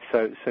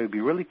 So be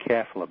really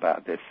careful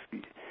about this.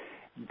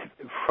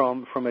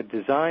 From a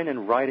design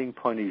and writing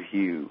point of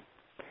view,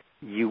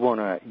 you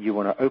want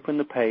to open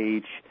the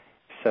page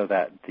so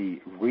that the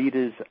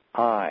reader's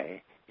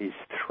eye is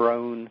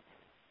thrown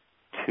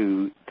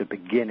to the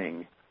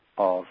beginning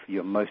of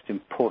your most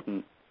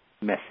important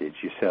message,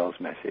 your sales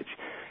message.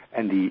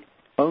 And the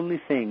only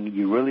thing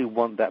you really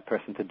want that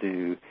person to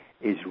do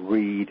is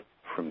read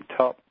from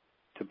top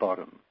to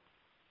bottom.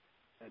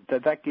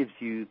 That gives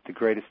you the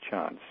greatest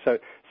chance. So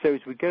as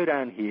we go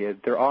down here,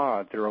 there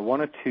are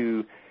one or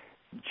two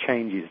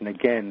changes. And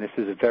again, this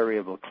is a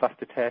variable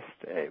cluster test.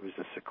 It was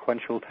a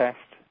sequential test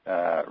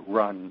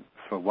run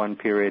for one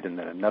period and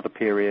then another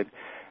period.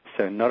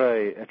 So not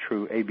a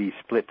true A-B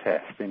split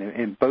test. And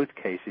in both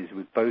cases,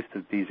 with both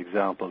of these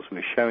examples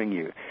we're showing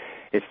you,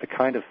 it's the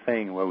kind of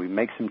thing where we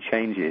make some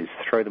changes,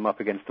 throw them up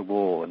against the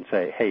wall, and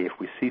say, hey, if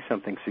we see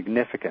something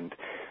significant,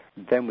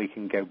 then we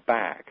can go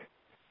back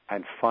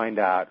and find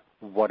out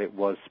what it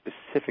was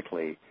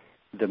specifically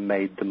that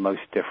made the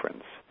most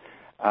difference.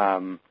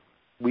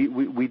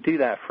 We do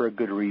that for a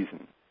good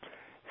reason.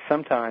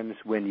 Sometimes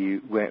when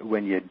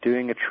you're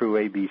doing a true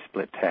A-B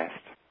split test,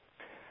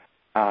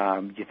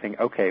 you think,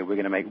 okay, we're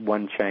going to make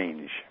one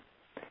change.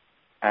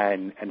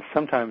 And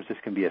sometimes this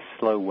can be a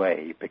slow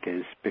way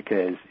because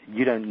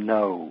you don't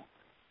know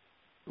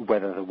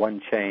whether the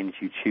one change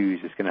you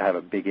choose is going to have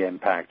a big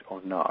impact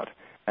or not.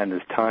 And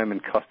there's time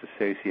and cost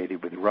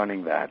associated with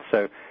running that.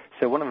 So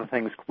one of the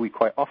things we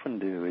quite often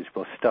do is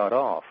we'll start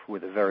off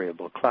with a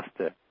variable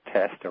cluster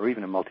test or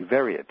even a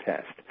multivariate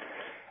test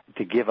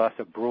to give us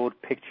a broad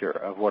picture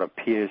of what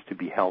appears to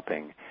be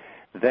helping.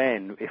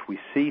 Then if we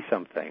see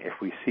something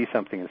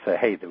and say,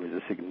 hey, there was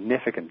a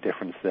significant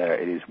difference there,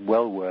 it is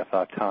well worth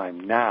our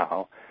time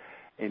now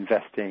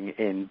investing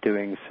in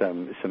doing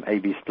some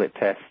A-B split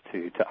tests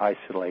to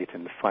isolate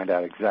and find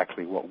out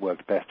exactly what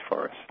worked best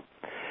for us.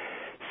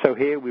 So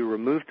here we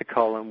removed the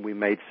column. We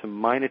made some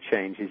minor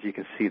changes. You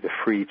can see the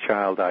free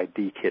child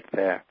ID kit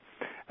there.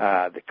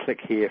 The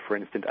click here for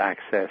instant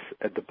access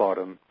at the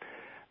bottom.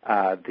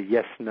 The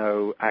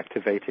yes/no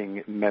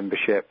activating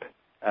membership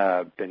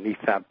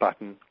beneath that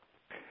button.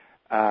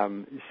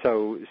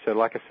 So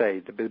like I say,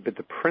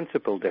 the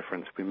principal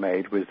difference we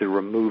made was the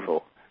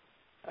removal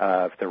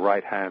of the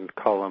right-hand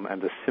column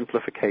and the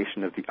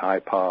simplification of the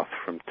iPath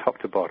from top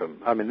to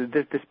bottom. I mean,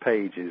 this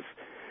page is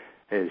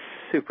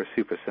super,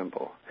 super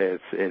simple.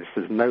 There's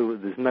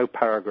no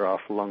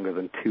paragraph longer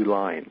than 2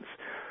 lines.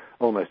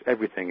 Almost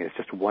everything is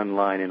just 1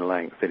 line in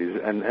length.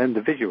 And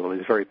the visual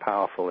is very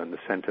powerful in the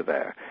center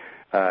there.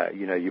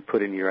 You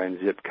put in your own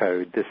zip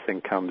code, this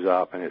thing comes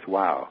up, and it's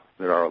wow.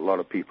 There are a lot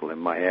of people in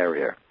my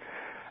area.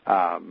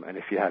 And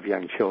if you have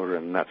young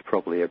children, that's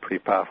probably a pretty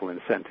powerful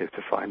incentive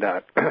to find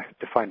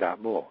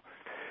out more.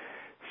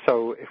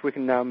 So if we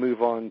can now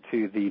move on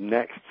to the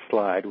next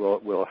slide,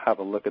 we'll have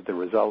a look at the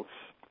results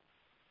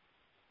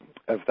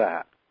of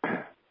that.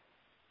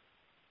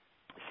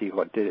 See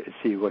what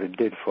it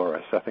did for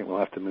us. I think we'll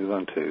have to move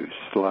on to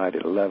slide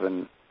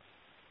 11.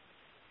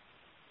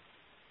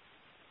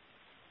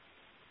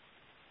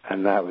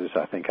 And that was,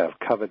 I think I've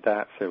covered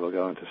that, so we'll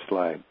go on to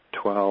slide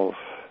 12.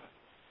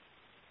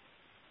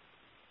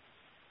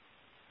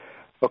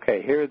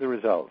 Okay, here are the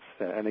results.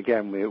 And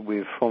again,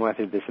 we've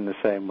formatted this in the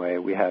same way.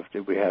 We have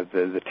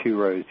the 2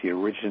 rows, the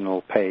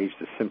original page,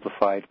 the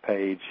simplified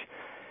page.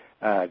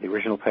 The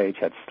original page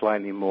had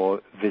slightly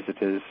more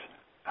visitors,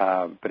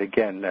 but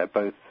again, they're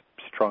both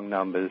strong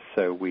numbers,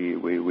 so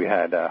we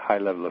had a high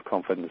level of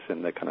confidence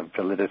in the kind of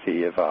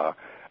validity of our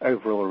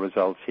overall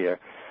results here.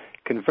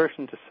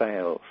 Conversion to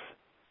sales,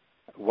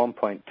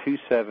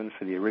 1.27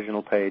 for the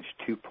original page,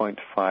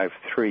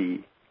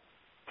 2.53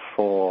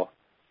 for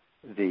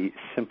the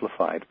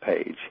simplified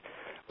page.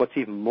 What's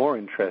even more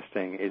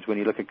interesting is when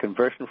you look at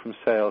conversion from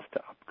sales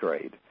to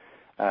upgrade.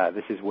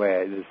 This is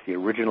the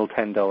original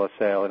 $10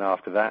 sale, and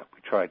after that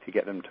we tried to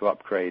get them to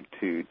upgrade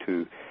to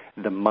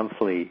the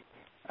monthly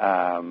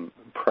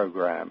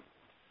program.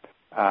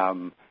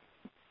 On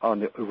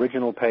the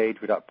original page,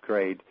 we'd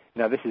upgrade.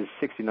 Now this is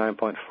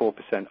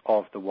 69.4%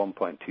 of the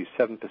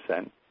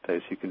 1.27%,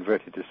 those who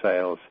converted to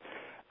sales.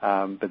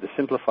 But the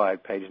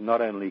simplified page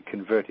not only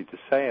converted to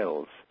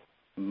sales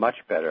much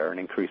better, an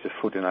increase of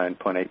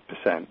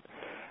 49.8%,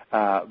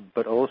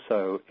 but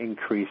also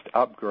increased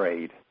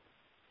upgrade.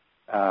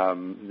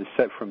 From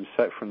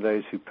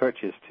those who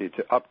purchased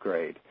to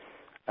upgrade,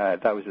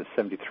 that was a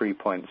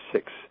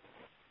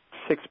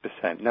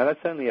 73.66%. Now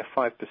that's only a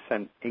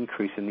 5%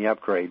 increase in the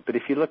upgrade. But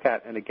if you look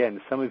at, and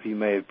again, some of you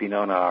may have been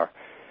on our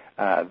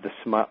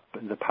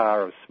the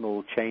Power of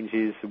Small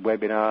Changes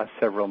webinar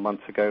several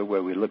months ago,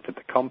 where we looked at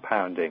the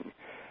compounding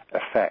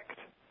effect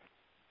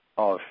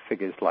of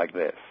figures like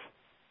this.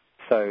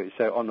 So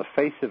on the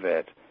face of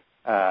it,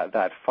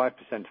 that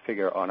 5%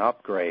 figure on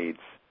upgrades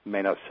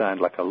may not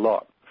sound like a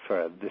lot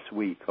for this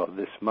week or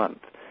this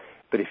month.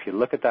 But if you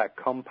look at that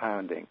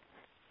compounding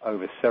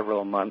over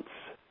several months,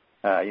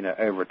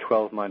 over a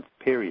 12-month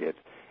period,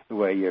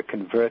 where you're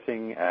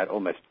converting at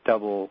almost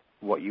double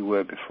what you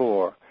were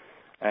before,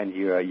 and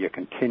you're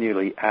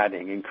continually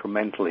adding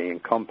incrementally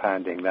and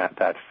compounding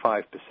that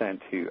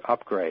 5% to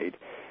upgrade,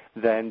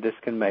 then this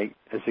can make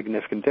a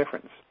significant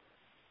difference.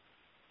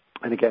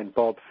 And again,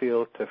 Bob,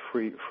 feel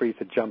free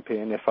to jump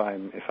in if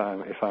I'm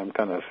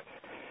kind of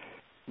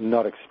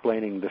not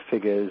explaining the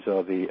figures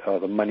or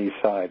the money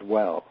side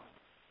well.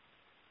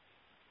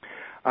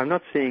 I'm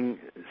not seeing,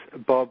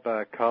 Bob,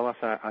 Carlos,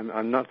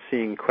 I'm not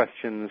seeing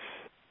questions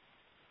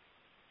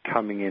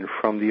coming in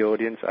from the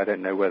audience. I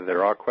don't know whether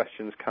there are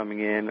questions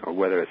coming in or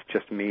whether it's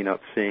just me not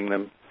seeing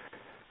them.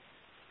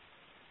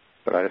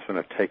 But I just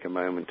want to take a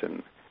moment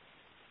and...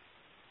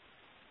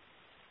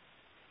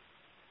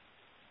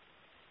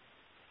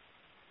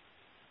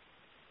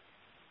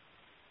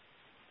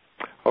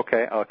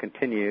 Okay, I'll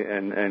continue.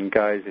 And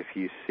guys, if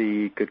you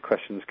see good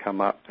questions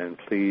come up, then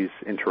please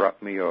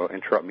interrupt me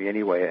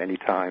anyway at any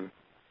time.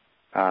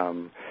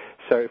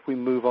 So if we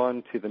move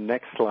on to the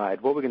next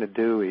slide, what we're going to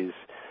do is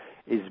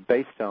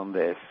based on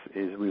this,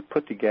 is we've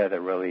put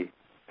together really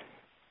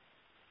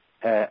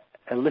a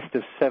list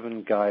of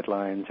 7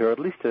 guidelines, or at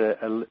least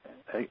a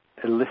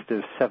list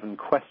of 7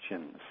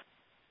 questions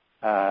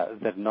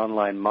that an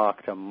online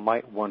marketer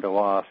might want to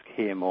ask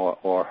him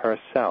or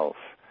herself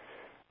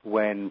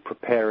when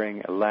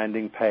preparing a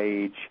landing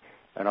page,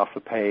 an offer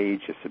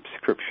page, a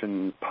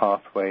subscription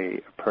pathway,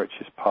 a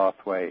purchase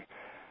pathway,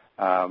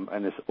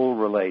 and this all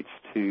relates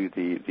to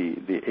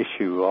the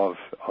issue of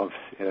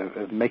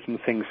making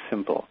things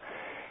simple.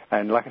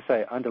 And like I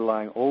say,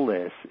 underlying all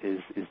this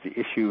is the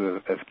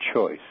issue of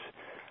choice.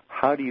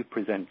 How do you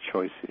present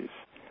choices?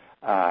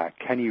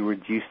 Can you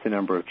reduce the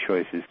number of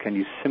choices? Can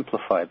you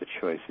simplify the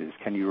choices?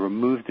 Can you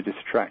remove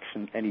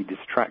any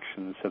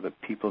distractions so that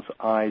people's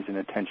eyes and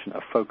attention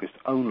are focused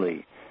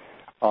only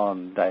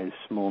on those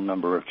small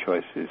number of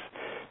choices?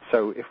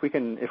 So if we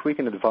can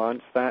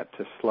advance that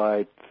to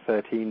slide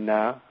 13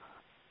 now.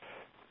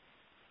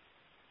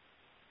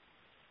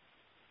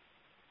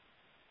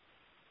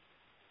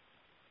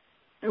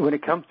 When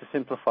it comes to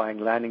simplifying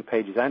landing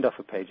pages and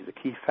offer pages, a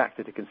key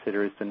factor to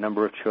consider is the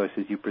number of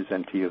choices you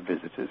present to your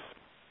visitors.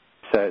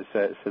 So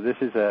this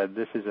is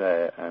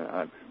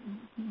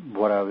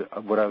what I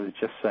was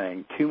just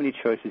saying. Too many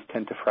choices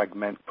tend to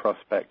fragment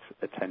prospects'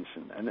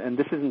 attention, and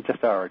this isn't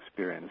just our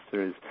experience.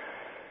 There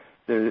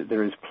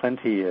is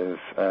plenty of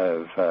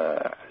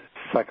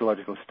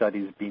psychological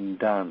studies being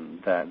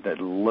done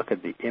that look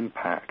at the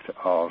impact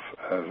of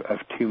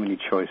too many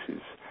choices.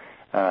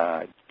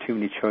 Too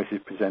many choices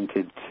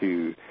presented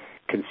to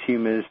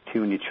consumers,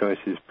 too many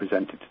choices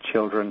presented to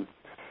children.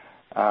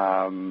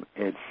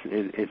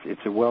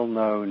 It's a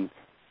well-known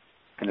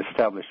and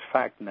established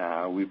fact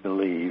now, we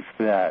believe,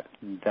 that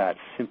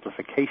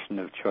simplification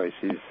of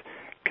choices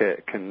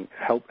can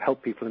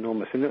help people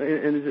enormously.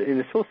 And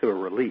it's also a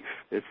relief.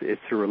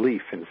 It's a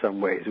relief in some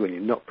ways when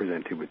you're not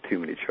presented with too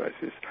many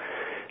choices.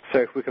 So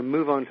if we can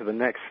move on to the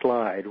next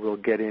slide, we'll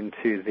get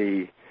into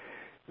the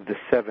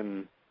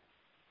 7,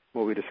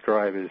 what we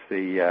describe as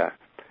the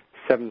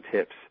 7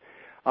 tips.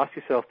 Ask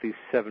yourself these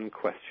 7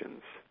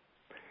 questions.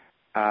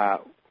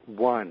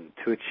 1,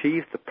 to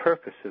achieve the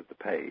purpose of the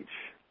page.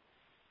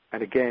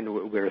 And again,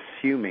 we're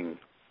assuming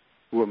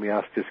when we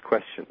ask this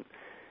question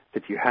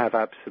that you have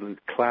absolute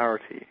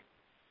clarity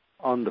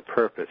on the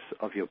purpose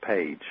of your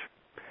page.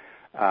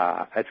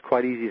 It's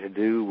quite easy to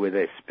do with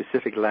a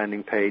specific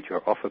landing page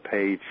or offer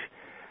page.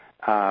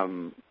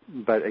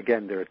 But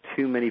again, there are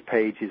too many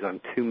pages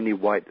on too many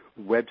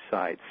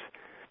websites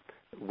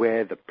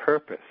where the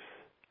purpose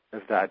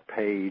of that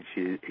page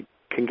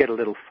can get a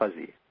little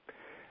fuzzy.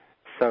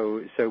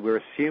 So we're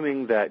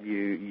assuming that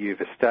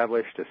you've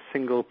established a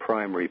single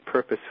primary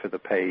purpose for the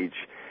page,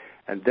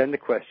 and then the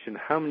question,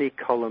 how many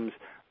columns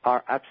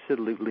are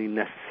absolutely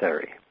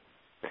necessary?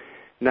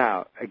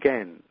 Now,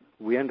 again,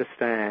 we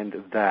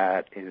understand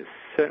that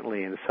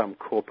certainly in some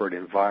corporate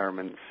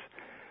environments,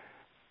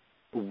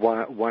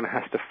 one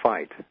has to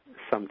fight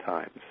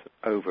sometimes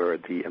over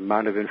the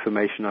amount of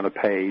information on a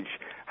page,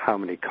 how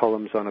many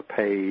columns on a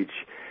page,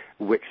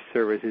 which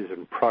services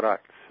and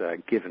products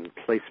given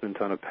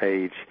placement on a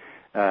page.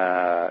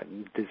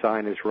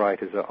 Designers,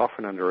 writers are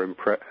often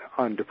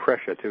under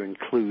pressure to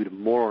include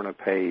more on a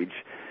page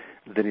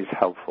than is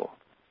helpful.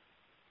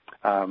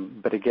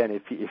 But again,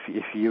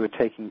 if you were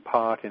taking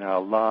part in our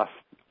last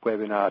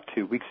webinar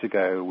 2 weeks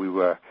ago,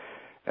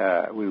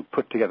 we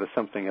put together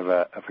something of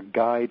a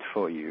guide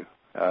for you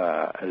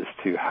as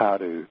to how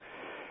to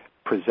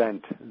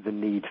present the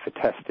need for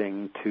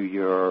testing to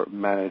your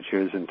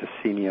managers and to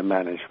senior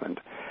management.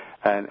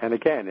 And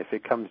again, if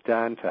it comes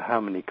down to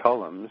how many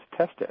columns,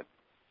 test it.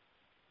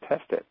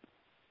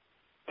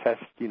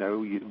 Test,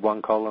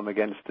 1 column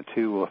against the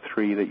 2 or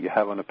 3 that you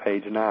have on a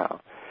page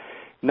now.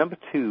 Number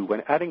 2,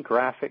 when adding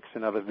graphics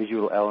and other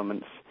visual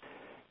elements,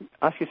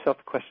 ask yourself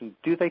the question,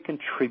 do they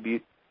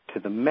contribute to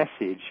the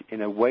message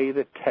in a way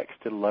that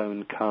text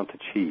alone can't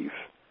achieve?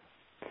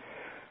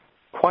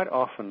 Quite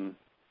often,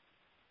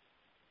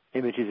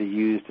 images are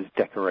used as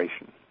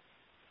decoration,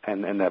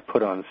 and they're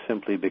put on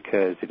simply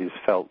because it is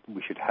felt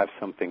we should have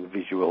something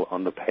visual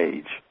on the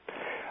page.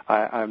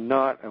 I'm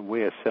not, and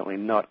we are certainly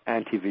not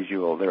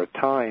anti-visual. There are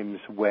times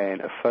when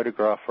a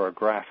photograph or a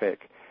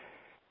graphic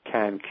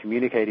can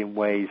communicate in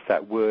ways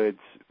that words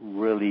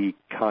really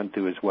can't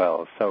do as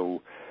well.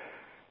 So,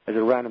 as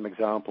a random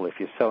example, if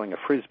you're selling a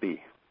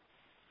Frisbee,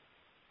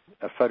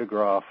 a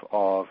photograph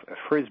of a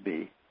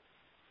Frisbee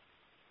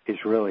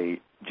is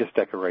really just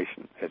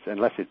decoration.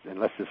 Unless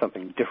there's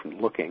something different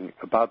looking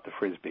about the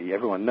Frisbee,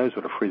 everyone knows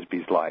what a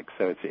Frisbee's like.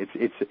 So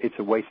it's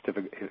a waste of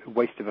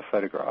a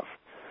photograph.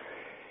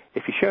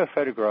 If you show a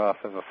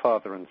photograph of a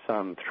father and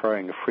son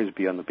throwing a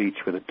Frisbee on the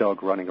beach with a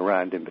dog running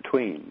around in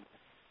between,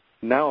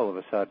 now all of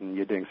a sudden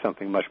you're doing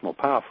something much more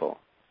powerful.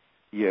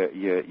 Because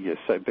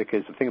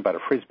the thing about a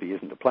Frisbee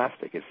isn't the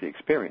plastic, it's the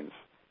experience.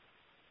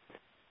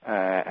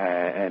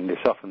 And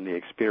it's often the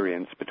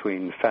experience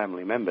between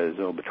family members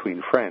or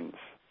between friends.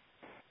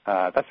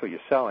 That's what you're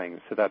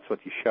selling, so that's what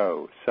you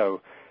show.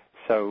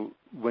 So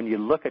when you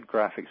look at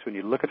graphics, when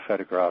you look at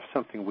photographs,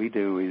 something we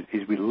do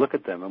is we look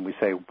at them and we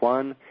say,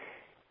 1,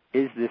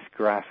 is this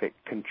graphic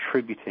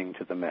contributing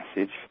to the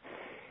message?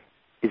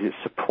 Is it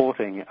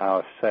supporting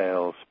our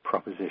sales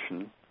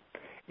proposition?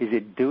 Is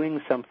it doing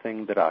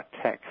something that our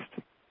text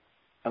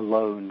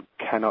alone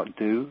cannot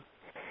do?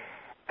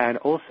 And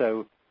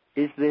also,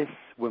 is this,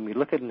 when we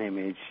look at an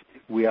image,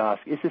 we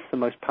ask, is this the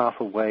most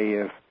powerful way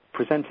of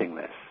presenting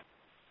this?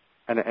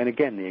 And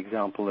again, the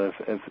example of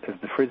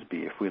the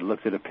Frisbee, if we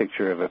looked at a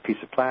picture of a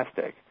piece of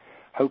plastic,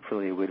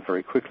 hopefully we'd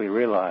very quickly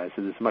realize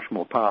that there's a much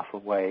more powerful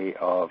way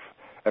of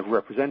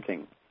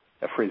representing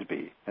a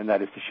Frisbee, and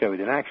that is to show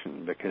it in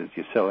action, because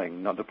you're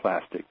selling not the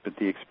plastic, but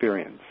the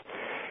experience.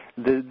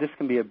 This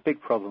can be a big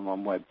problem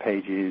on web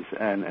pages,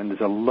 and there's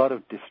a lot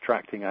of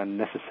distracting,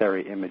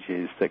 unnecessary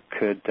images that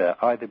could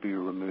either be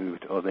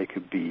removed or they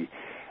could be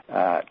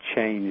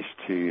changed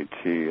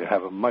to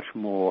have a much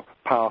more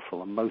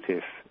powerful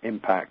emotive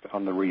impact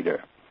on the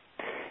reader.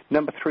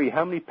 Number 3,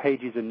 how many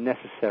pages are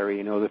necessary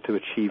in order to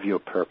achieve your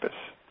purpose?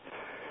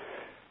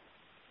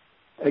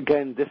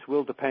 Again, this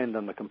will depend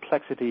on the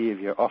complexity of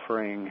your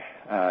offering,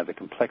 the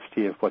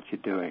complexity of what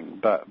you're doing.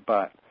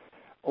 But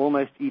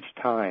almost each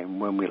time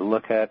when we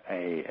look at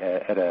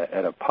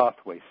a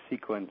pathway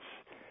sequence,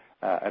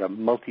 at a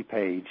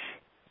multi-page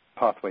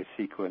pathway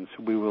sequence,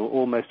 we will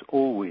almost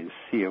always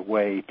see a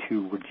way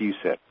to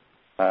reduce it.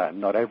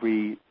 Not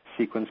every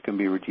sequence can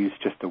be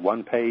reduced just to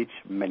one page.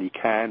 Many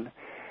can.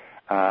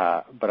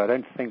 But I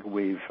don't think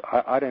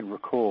I don't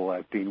recall,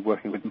 I've been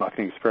working with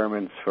marketing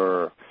experiments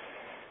for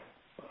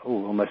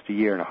almost a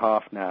year and a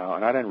half now,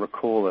 and I don't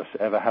recall us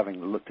ever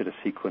having looked at a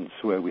sequence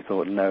where we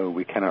thought, no,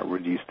 we cannot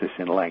reduce this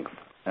in length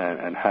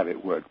and have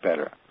it work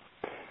better.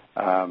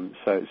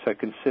 So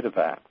consider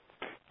that.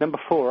 Number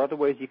 4, other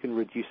ways you can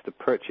reduce the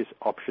purchase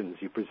options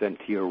you present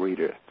to your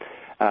reader.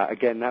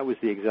 Again, that was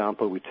the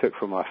example we took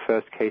from our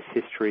first case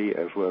history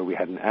of where we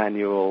had an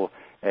annual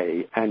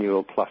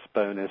plus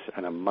bonus,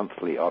 and a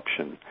monthly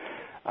option.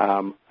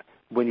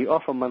 When you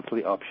offer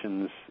monthly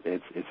options,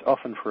 it's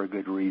often for a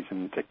good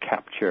reason, to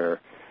capture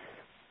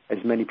as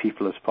many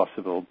people as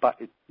possible,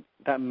 but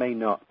that may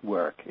not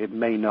work. It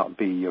may not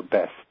be your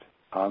best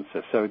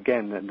answer. So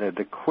again,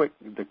 the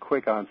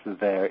quick answer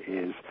there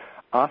is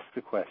ask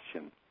the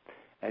question,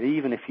 and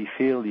even if you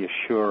feel you're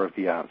sure of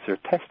the answer,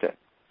 test it.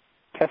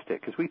 Test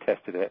it, because we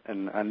tested it,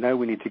 and I know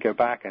we need to go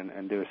back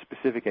and do a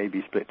specific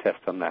A/B split test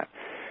on that.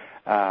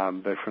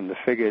 But from the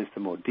figures,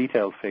 the more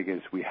detailed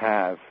figures we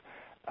have,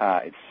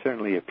 it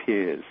certainly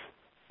appears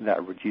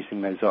that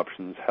reducing those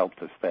options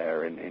helped us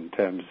there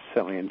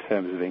certainly in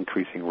terms of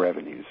increasing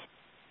revenues.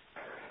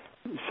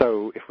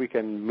 So if we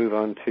can move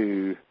on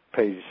to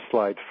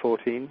slide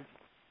 14.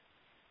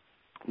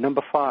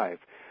 Number 5,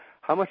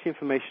 how much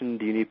information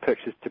do you need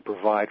purchasers to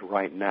provide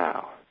right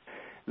now?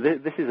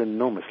 This is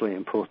enormously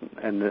important,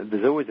 and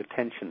there's always a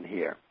tension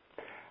here.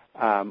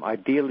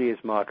 Ideally, as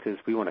marketers,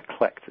 we want to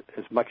collect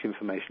as much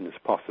information as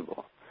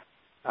possible.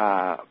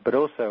 But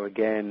also,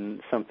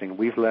 again, something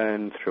we've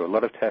learned through a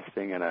lot of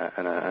testing, and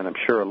I'm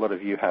sure a lot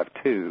of you have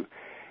too,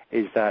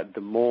 is that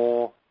the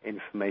more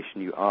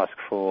information you ask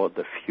for,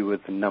 the fewer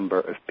the number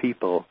of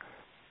people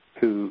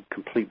who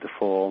complete the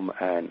form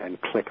and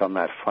click on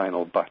that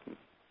final button.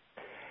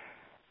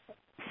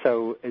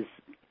 So as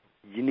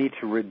you need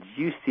to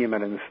reduce the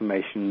amount of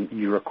information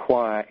you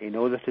require in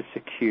order to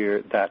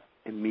secure that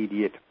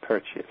immediate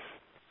purchase.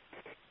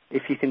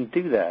 If you can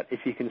do that,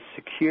 if you can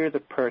secure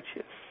the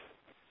purchase,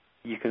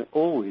 you can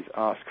always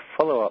ask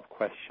follow-up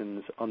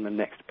questions on the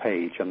next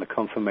page, on the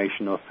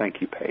confirmation or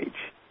thank you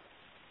page.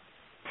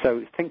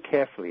 So think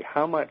carefully,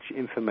 how much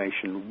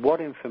information,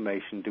 what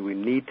information do we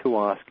need to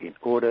ask in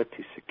order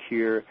to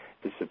secure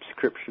the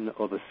subscription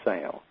or the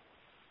sale?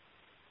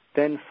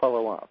 Then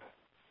follow up.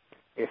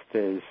 If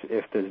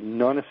there's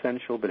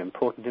non-essential but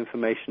important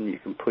information, you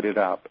can put it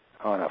up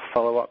on a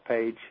follow-up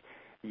page.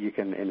 You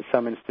can, in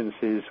some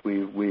instances,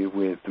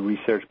 with the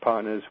research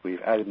partners,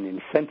 we've added an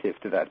incentive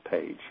to that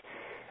page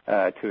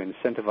to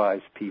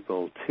incentivize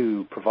people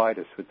to provide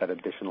us with that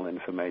additional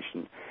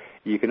information.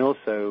 You can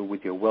also,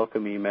 with your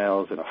welcome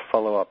emails and a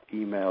follow-up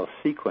email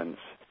sequence,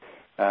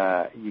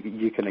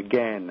 you can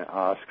again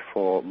ask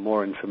for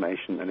more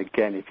information. And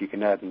again, if you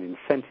can add an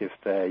incentive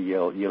there,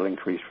 you'll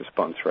increase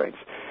response rates.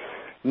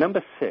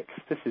 Number 6,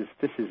 this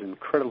is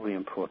incredibly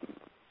important.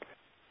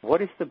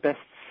 What is the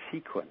best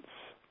sequence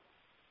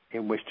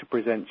in which to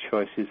present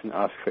choices and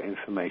ask for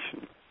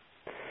information?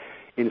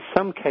 In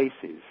some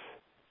cases,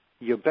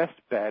 your best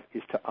bet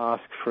is to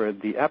ask for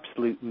the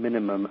absolute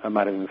minimum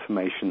amount of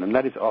information, and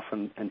that is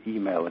often an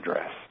email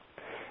address.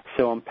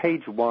 So on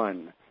page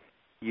 1,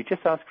 you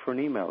just ask for an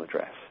email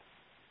address.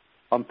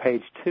 On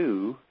page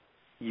 2,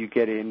 you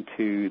get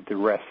into the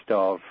rest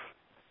of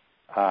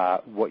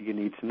what you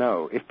need to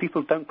know. If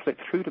people don't click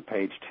through to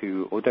page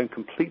 2 or don't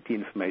complete the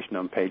information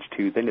on page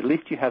 2, then at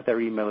least you have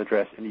their email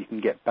address and you can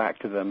get back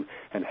to them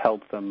and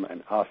help them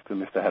and ask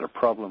them if they had a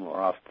problem,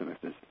 or ask them if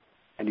there's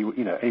any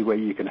way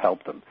you can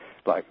help them,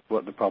 like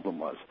what the problem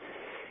was.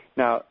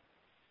 Now,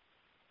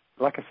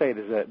 like I say,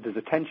 there's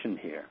a tension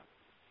here,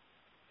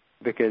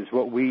 because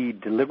what we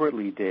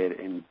deliberately did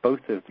in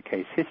both of the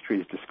case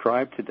histories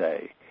described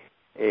today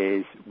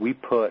is we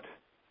put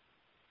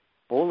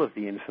all of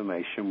the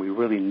information we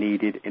really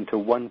needed into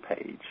one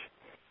page.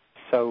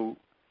 So,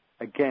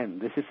 again,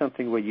 this is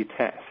something where you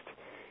test.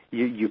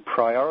 You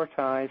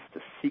prioritize the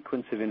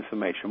sequence of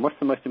information. What's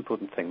the most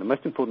important thing? The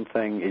most important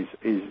thing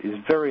is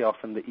very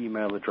often the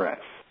email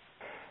address.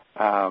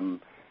 The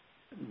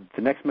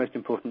next most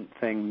important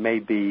thing may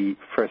be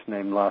first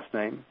name, last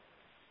name.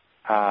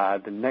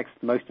 The next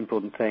most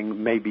important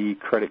thing may be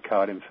credit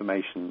card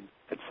information,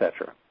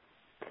 etc.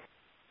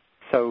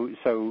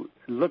 So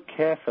look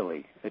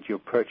carefully at your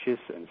purchase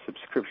and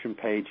subscription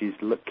pages.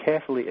 Look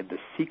carefully at the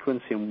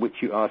sequence in which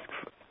you ask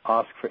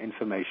for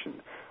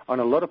information. On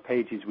a lot of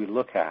pages we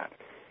look at,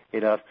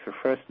 it asks for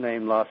first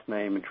name, last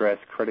name, address,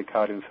 credit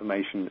card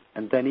information,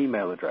 and then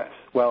email address.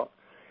 Well,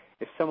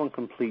 if someone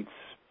completes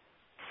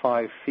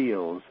 5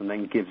 fields and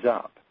then gives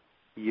up,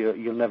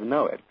 you'll never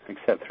know it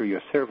except through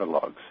your server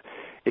logs.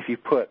 If you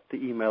put the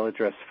email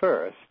address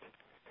first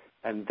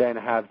and then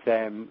have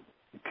them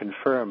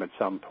confirm at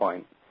some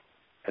point,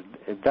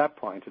 at that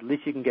point, at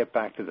least you can get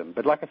back to them.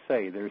 But like I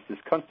say, there's this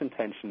constant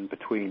tension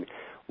between,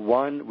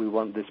 one, we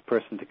want this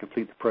person to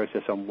complete the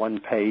process on one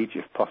page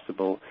if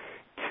possible.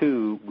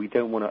 Two, we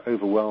don't want to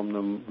overwhelm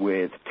them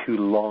with too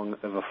long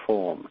of a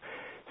form.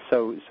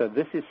 So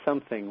this is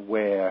something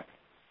where,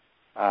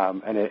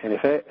 and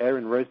if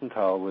Aaron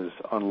Rosenthal was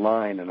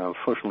online, and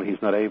unfortunately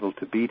he's not able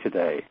to be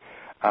today,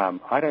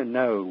 I don't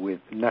know with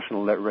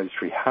National Alert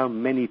Registry how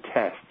many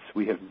tests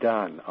we have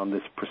done on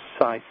this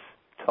precise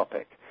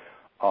topic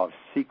of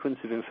sequence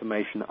of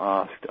information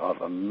asked,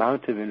 of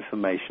amount of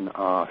information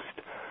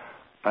asked,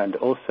 and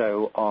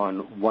also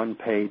on one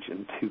page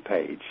and two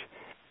page.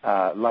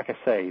 Like I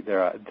say,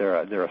 there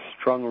are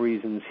strong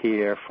reasons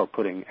here for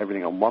putting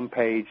everything on one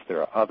page.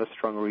 There are other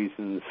strong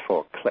reasons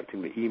for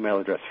collecting the email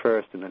address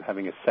first and then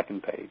having a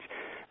second page.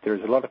 There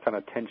is a lot of kind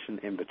of tension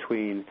in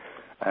between.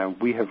 I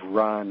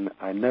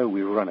know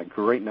we've run a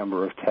great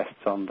number of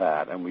tests on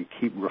that, and we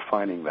keep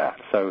refining that.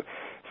 So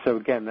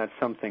again, that's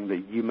something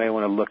that you may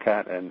want to look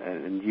at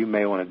and you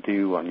may want to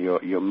do on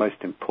your most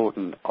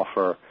important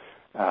offer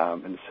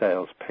and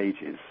sales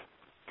pages.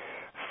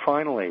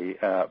 Finally,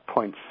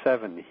 point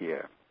 7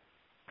 here.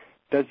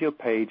 Does your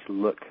page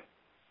look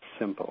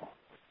simple?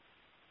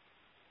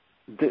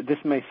 This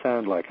may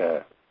sound like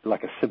a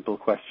simple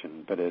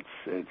question, but it's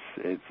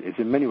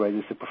in many ways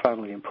it's a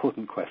profoundly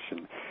important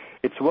question.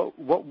 It's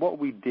what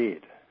we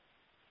did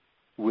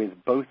with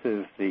both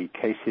of the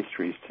case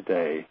histories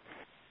today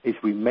is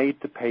we made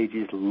the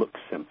pages look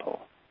simple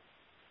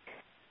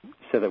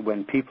so that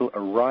when people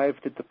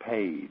arrived at the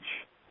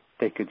page,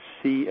 they could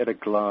see at a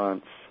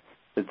glance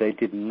that they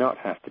did not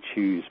have to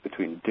choose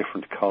between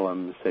different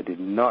columns. They did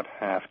not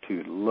have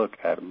to look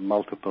at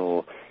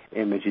multiple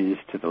images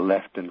to the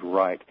left and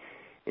right.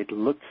 It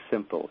looked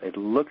simple. It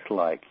looked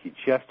like you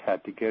just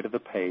had to go to the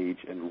page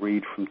and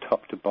read from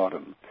top to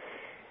bottom.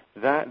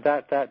 That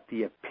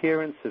the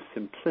appearance of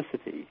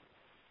simplicity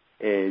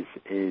is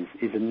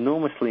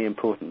enormously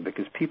important,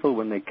 because people,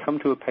 when they come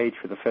to a page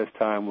for the first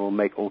time, will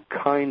make all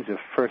kinds of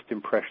first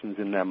impressions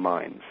in their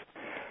minds.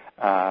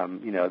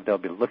 They'll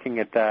be looking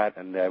at that,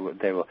 and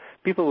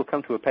people will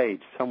come to a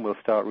page. Some will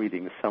start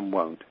reading, some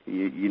won't.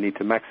 You need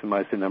to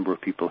maximize the number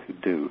of people who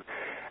do.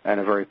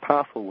 And a very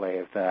powerful way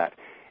of that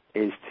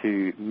is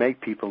to make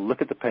people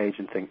look at the page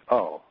and think,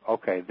 oh,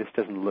 okay, this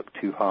doesn't look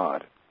too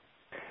hard.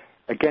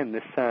 Again,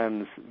 this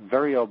sounds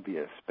very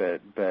obvious,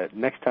 but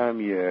next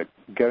time you're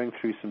going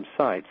through some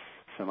sites,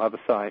 some other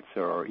sites,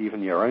 or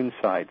even your own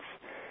sites,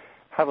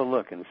 have a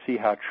look and see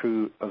how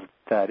true of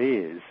that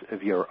is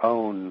of your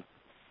own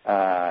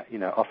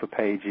offer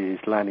pages,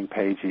 landing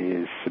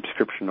pages,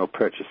 subscription or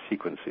purchase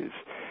sequences.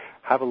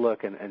 Have a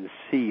look and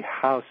see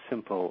how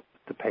simple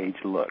the page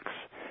looks.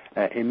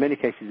 In many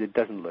cases, it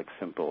doesn't look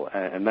simple,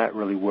 and that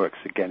really works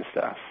against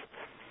us.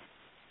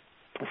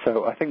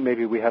 So I think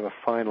maybe we have a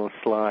final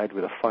slide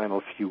with a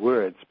final few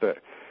words, but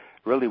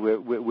really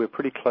we're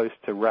pretty close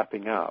to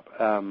wrapping up.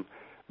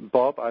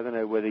 Bob, I don't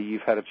know whether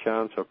you've had a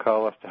chance, or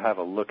Carlos, to have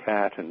a look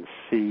at and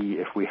see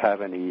if we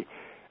have any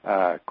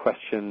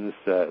questions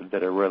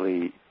that are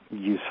really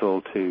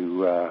useful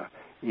to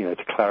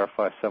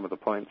clarify some of the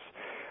points.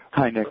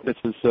 Hi, Nick. This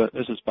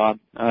is Bob.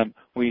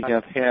 We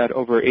have had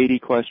over 80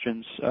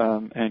 questions,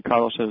 and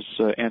Carlos has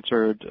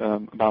answered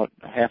about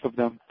half of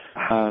them.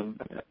 Some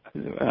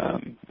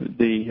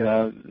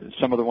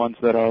of the ones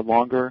that are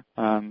longer,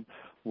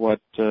 what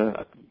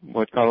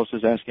Carlos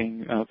is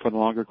asking for the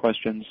longer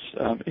questions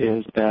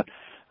is that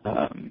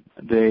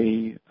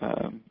they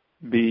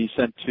be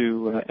sent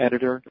to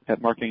editor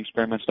at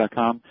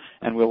marketingexperiments.com,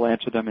 and we'll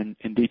answer them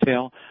in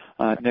detail.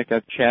 Nick,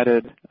 I've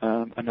chatted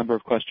a number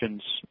of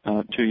questions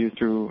to you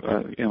through,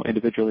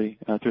 individually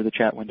through the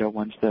chat window,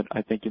 ones that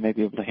I think you may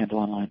be able to handle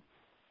online.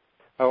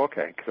 Oh,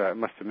 okay, because I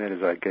must admit,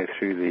 as I go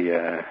through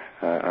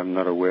I'm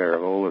not aware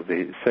of all of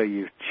these. So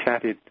you've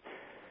chatted,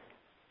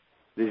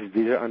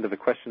 these are under the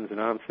questions and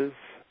answers?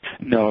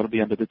 No, it'll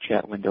be under the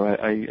chat window.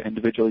 I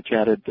individually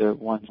chatted the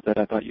ones that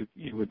I thought you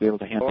would be able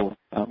to handle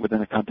within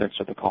the context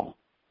of the call.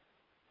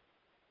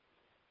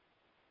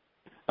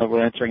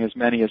 We're answering as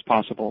many as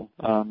possible,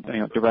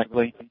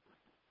 directly,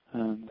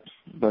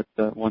 but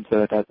the ones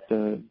that I thought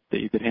that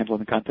you could handle in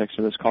the context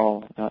of this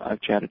call,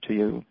 I've chatted to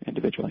you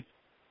individually.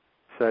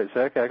 So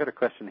okay, I got a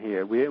question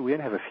here. We only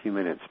have a few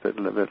minutes, but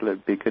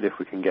it'd be good if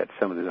we can get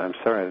some of this. I'm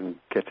sorry I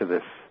didn't get to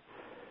this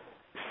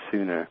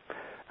sooner.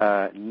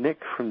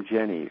 Nick from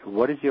Jenny,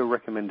 what is your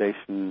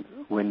recommendation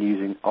when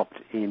using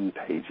opt-in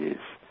pages?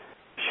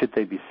 Should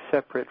they be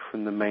separate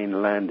from the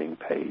main landing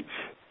page?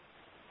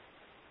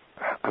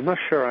 I'm not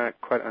sure I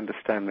quite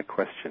understand the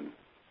question.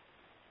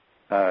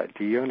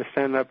 Do you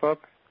understand that, Bob?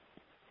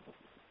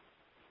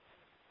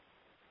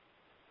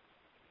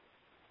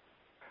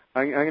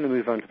 I'm going to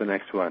move on to the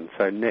next one.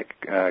 So,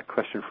 Nick,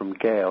 question from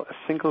Gail. A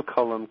single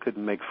column could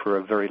make for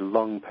a very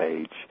long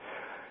page.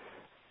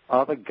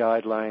 Are there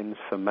guidelines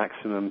for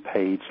maximum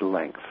page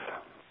length?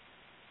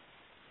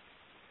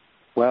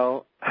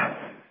 Well,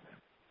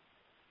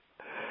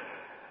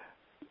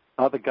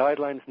 Are there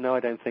guidelines? No, I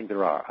don't think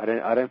there are.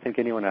 I don't think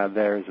anyone out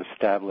there has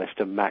established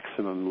a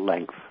maximum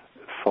length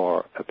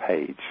for a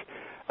page.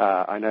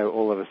 I know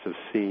all of us have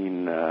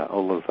seen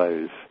all of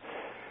those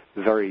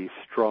very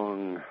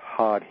strong,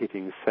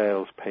 hard-hitting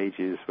sales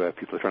pages where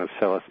people are trying to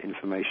sell us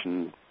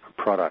information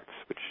products,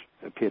 which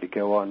appear to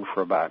go on for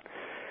about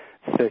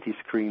 30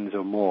 screens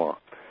or more.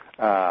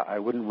 I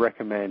wouldn't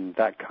recommend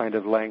that kind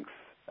of length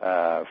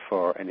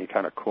for any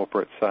kind of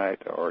corporate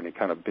site or any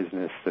kind of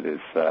business that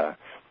is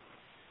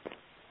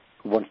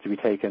wants to be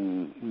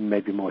taken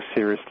maybe more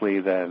seriously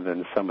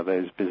than some of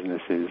those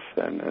businesses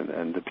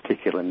and the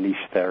particular niche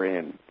they're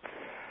in.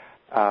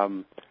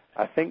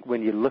 I think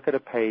when you look at a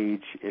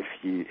page, if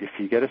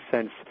you get a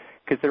sense,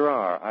 because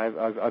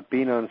I've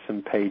been on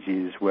some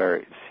pages where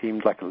it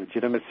seemed like a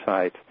legitimate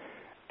site,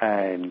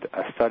 and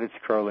I started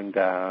scrolling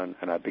down,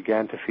 and I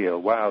began to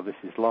feel, wow, this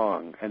is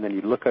long. And then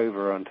you look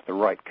over onto the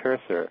right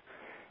cursor,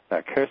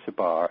 that cursor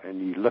bar,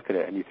 and you look at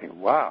it, and you think,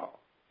 wow,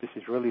 this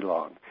is really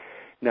long.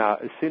 Now,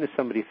 as soon as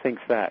somebody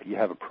thinks that, you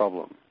have a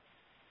problem.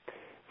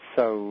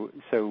 So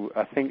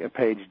I think a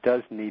page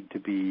does need to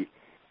be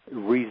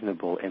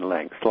reasonable in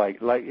length. Like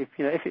if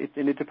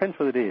and it depends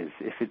what it is.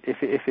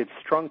 If it's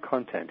strong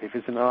content, if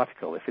it's an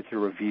article, if it's a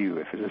review,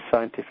 if it's a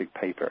scientific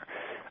paper,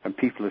 and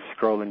people are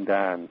scrolling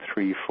down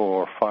 3,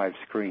 4, 5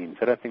 screens,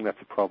 I don't think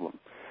that's a problem.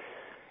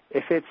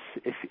 If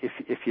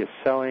you're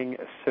selling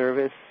a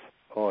service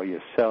or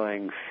you're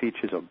selling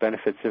features or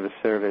benefits of a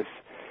service,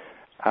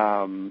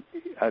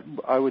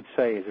 I would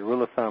say, as a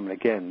rule of thumb, and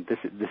again,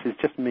 this is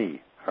just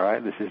me. All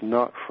right, this is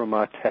not from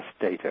our test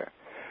data.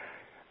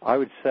 I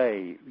would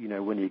say,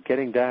 when you're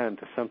getting down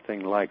to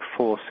something like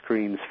 4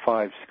 screens,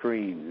 5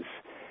 screens,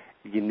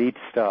 you need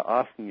to start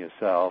asking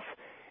yourself,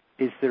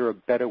 is there a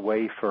better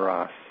way for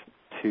us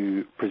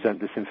to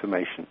present this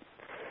information?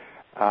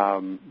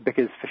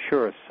 Because for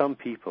sure, some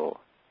people,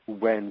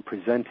 when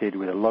presented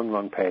with a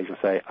long page, will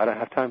say, I don't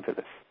have time for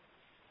this.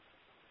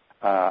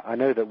 I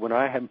know that when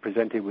I am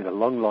presented with a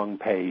long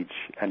page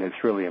and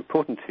it's really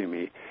important to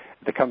me,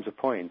 there comes a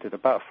point at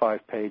about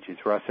 5 pages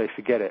where I say,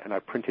 forget it, and I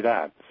print it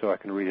out so I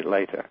can read it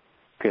later.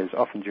 Because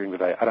often during the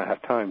day, I don't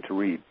have time to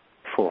read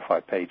 4 or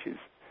 5 pages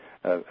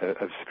of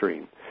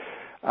screen.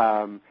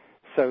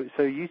 So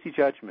use your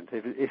judgment.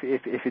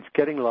 If it's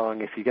getting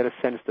long, if you get a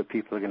sense that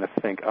people are going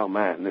to think, oh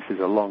man, this is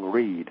a long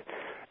read,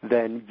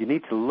 then you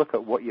need to look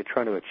at what you're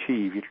trying to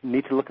achieve. You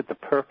need to look at the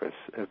purpose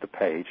of the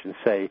page and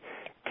say,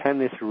 can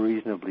this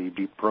reasonably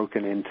be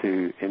broken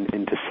into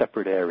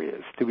separate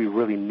areas? Do we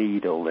really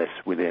need all this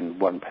within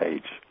one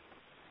page?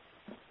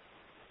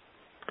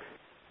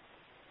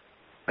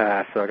 So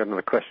I got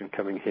another question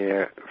coming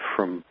here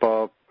from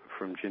Bob,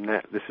 from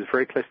Jeanette. This is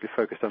very closely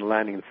focused on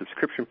landing and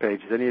subscription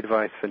pages. Any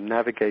advice for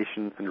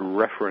navigation and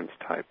reference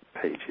type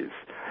pages?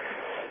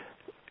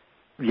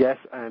 Yes,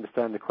 I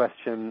understand the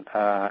question,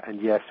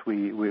 and yes,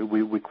 we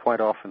quite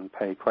often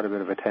pay quite a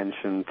bit of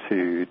attention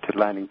to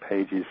landing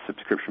pages,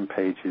 subscription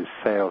pages,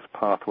 sales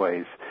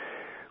pathways.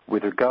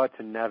 With regard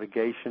to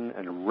navigation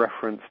and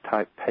reference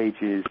type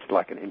pages,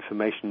 like an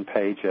information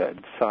page, a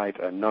site,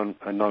 a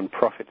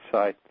non-profit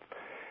site,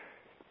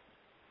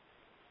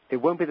 it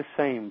won't be the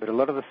same, but a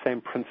lot of the same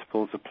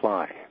principles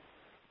apply.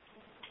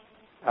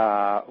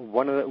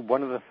 One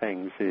of the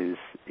things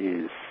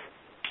is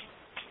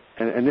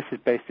and this is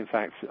based, in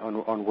fact,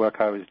 on work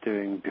I was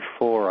doing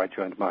before I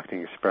joined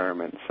Marketing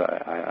Experiments.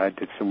 I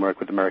did some work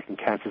with the American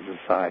Cancer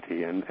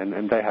Society,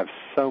 and they have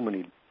so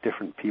many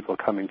different people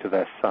coming to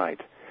their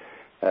site,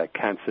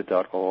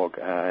 cancer.org,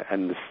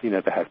 and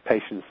they have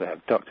patients, they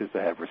have doctors,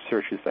 they have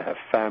researchers, they have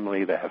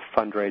family, they have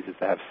fundraisers,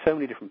 they have so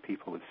many different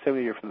people with so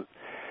many different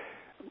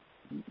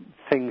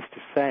things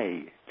to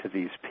say to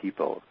these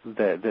people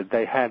that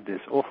they had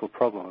this awful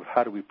problem of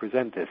how do we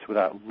present this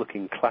without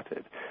looking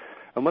cluttered.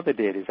 And what they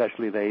did is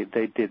actually they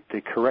did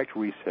the correct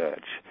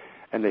research,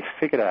 and they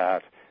figured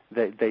out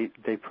that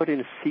they put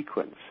in a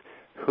sequence.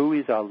 Who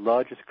is our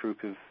largest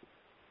group of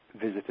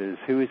visitors?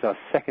 Who is our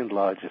second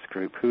largest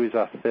group? Who is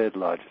our third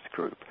largest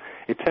group?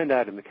 It turned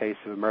out in the case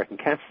of American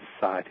Cancer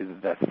Society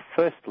that their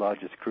first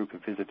largest group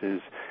of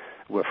visitors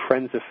were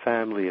friends of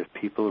family of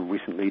people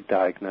recently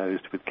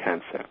diagnosed with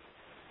cancer.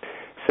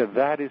 So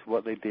that is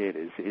what they did,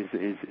 is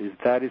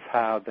that is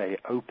how they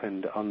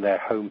opened on their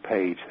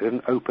homepage. They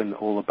didn't open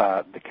all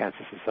about the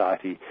Cancer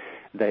Society.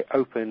 They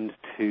opened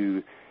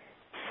to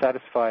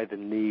satisfy the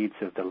needs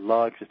of the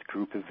largest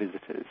group of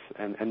visitors.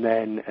 And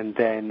then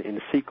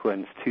in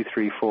sequence, 2,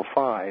 3, 4,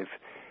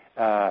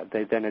 5,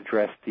 they then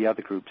addressed the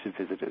other groups of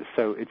visitors.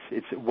 So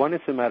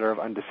it's a matter of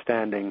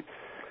understanding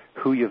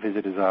who your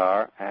visitors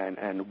are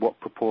and what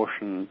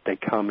proportion they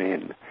come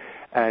in,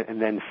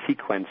 and then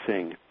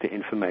sequencing the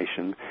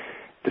information.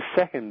 The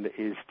second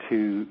is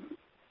to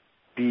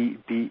be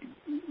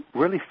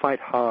really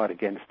fight hard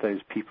against those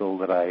people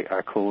that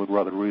I call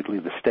rather rudely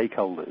the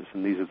stakeholders,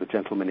 and these are the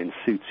gentlemen in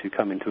suits who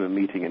come into a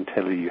meeting and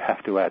tell you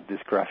have to add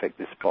this graphic,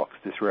 this box,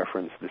 this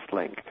reference, this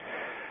link.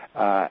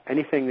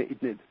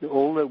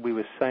 All that we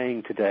were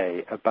saying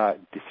today about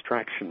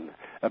distraction,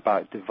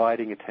 about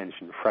dividing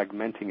attention,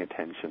 fragmenting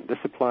attention, this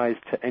applies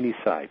to any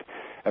site.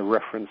 a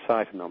reference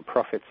site, a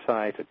nonprofit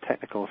site, a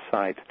technical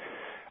site.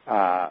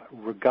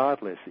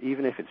 Regardless,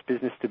 even if it's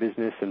business to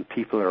business and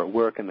people are at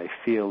work and they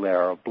feel they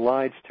are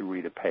obliged to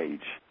read a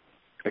page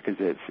because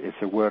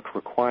it's a work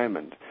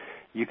requirement,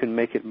 you can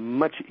make it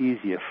much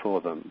easier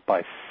for them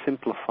by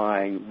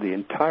simplifying the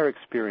entire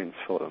experience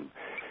for them.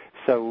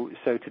 So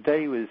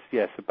today was,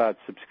 yes, about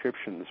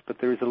subscriptions, but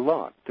there is a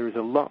lot. There is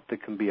a lot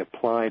that can be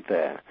applied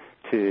there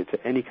to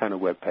any kind of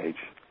web page.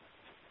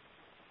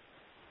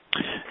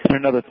 And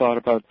another thought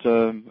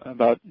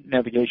about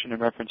navigation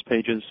and reference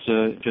pages,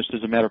 just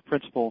as a matter of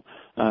principle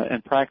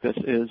and practice,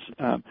 is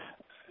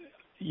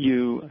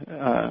you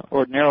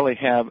ordinarily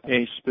have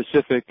a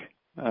specific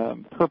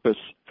purpose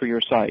for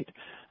your site.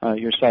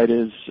 Your site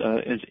is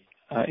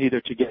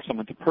either to get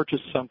someone to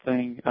purchase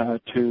something,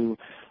 to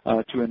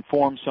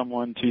inform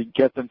someone, to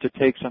get them to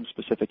take some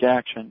specific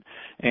action,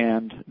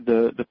 and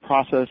the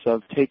process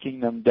of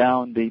taking them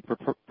down the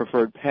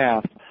preferred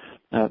path,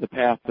 the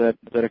path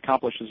that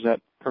accomplishes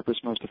that purpose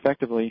most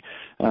effectively,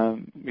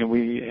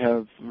 we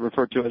have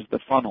referred to as the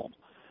funnel.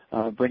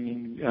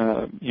 Bringing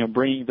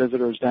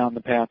visitors down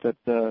the path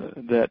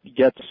that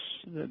gets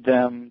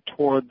them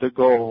toward the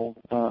goal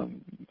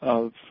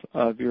of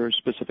your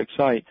specific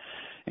site.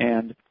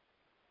 And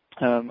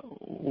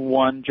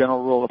one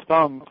general rule of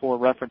thumb for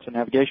reference and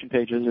navigation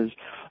pages is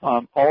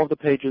all of the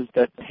pages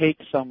that take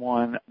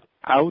someone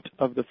out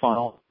of the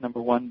funnel,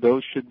 number one,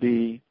 those should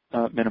be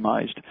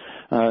minimized.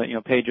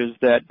 Pages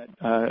that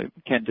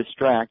can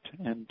distract,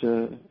 and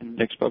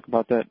Nick spoke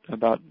about that,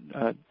 about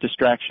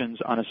distractions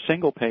on a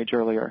single page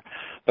earlier,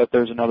 but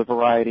there's another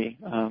variety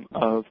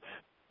of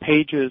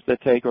pages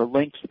that take, or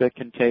links that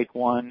can take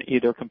one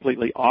either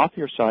completely off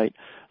your site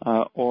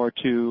or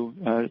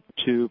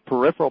to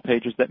peripheral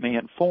pages that may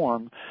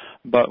inform.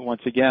 But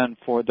once again,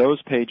 for those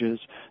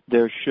pages,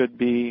 there should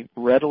be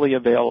readily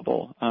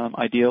available.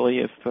 Ideally,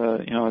 if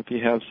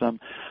you have some,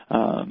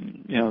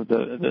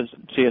 the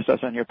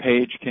CSS on your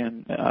page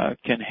can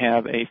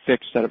have a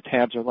fixed set of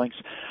tabs or links.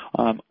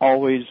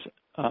 Always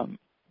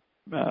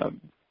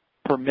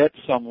permit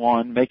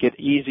someone, make it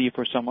easy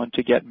for someone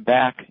to get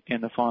back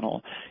in the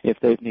funnel if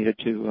they've needed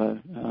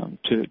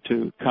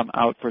to come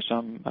out for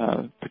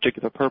some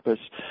particular purpose.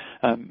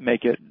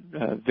 Make it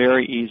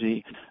very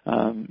easy.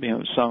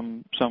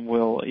 Some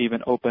will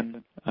even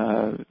open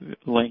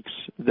links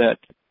that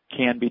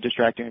can be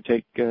distracting and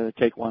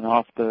take one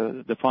off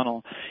the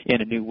funnel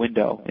in a new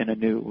window, in a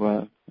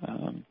new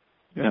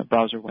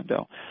browser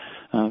window.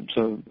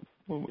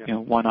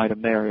 One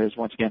item there is,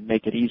 once again,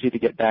 make it easy to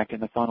get back in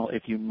the funnel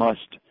if you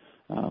must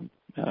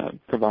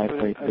provide a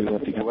way to do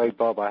that. The way,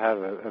 Bob, I have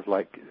of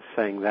like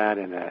saying that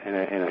in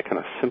a kind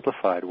of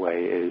simplified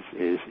way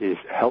is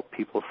help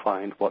people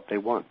find what they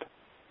want,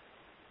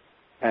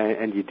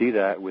 and you do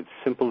that with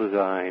simple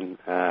design,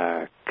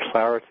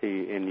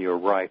 clarity in your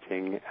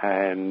writing,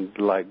 and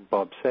like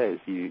Bob says,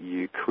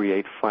 you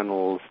create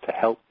funnels to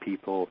help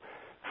people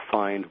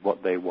find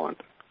what they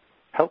want.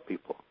 Help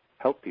people.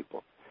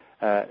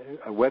 A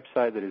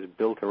website that is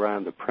built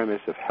around the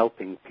premise of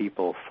helping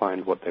people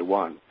find what they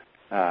want.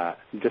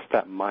 Just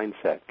that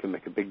mindset can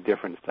make a big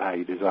difference to how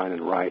you design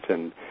and write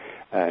and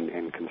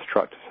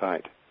construct a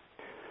site.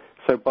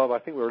 So, Bob, I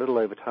think we're a little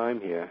over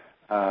time here.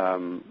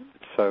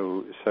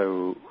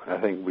 So I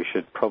think we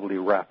should probably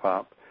wrap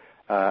up.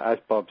 As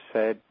Bob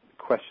said,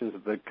 questions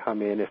that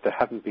come in, if they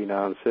haven't been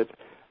answered,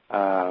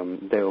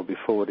 they will be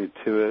forwarded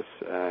to us,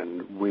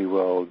 and we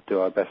will do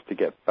our best to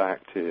get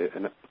back to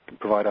and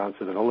provide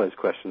answers on all those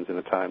questions in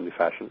a timely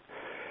fashion.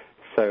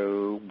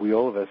 So we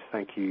all of us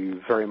thank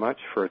you very much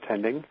for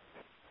attending.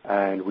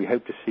 And we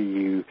hope to see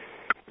you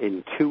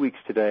in 2 weeks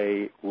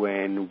today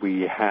when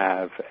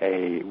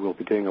we'll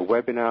be doing a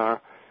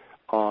webinar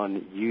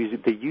on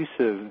the use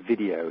of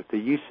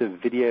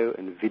video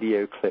and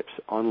video clips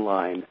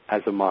online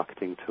as a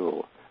marketing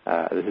tool.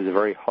 This is a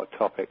very hot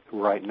topic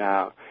right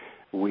now.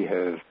 We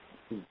have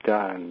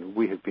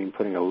been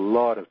putting a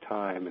lot of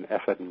time and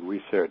effort and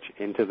research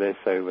into this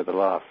over the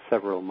last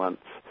several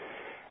months.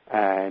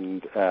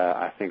 And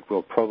I think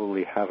we'll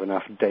probably have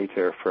enough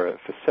data for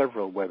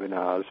several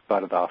webinars,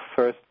 but at our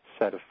first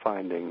set of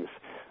findings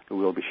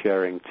we'll be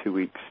sharing 2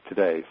 weeks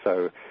today.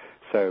 So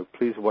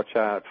please watch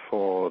out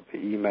for the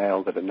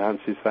email that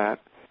announces that,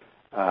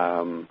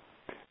 and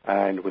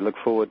we look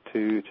forward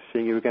to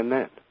seeing you again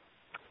then.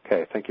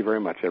 Okay, thank you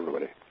very much,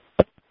 everybody.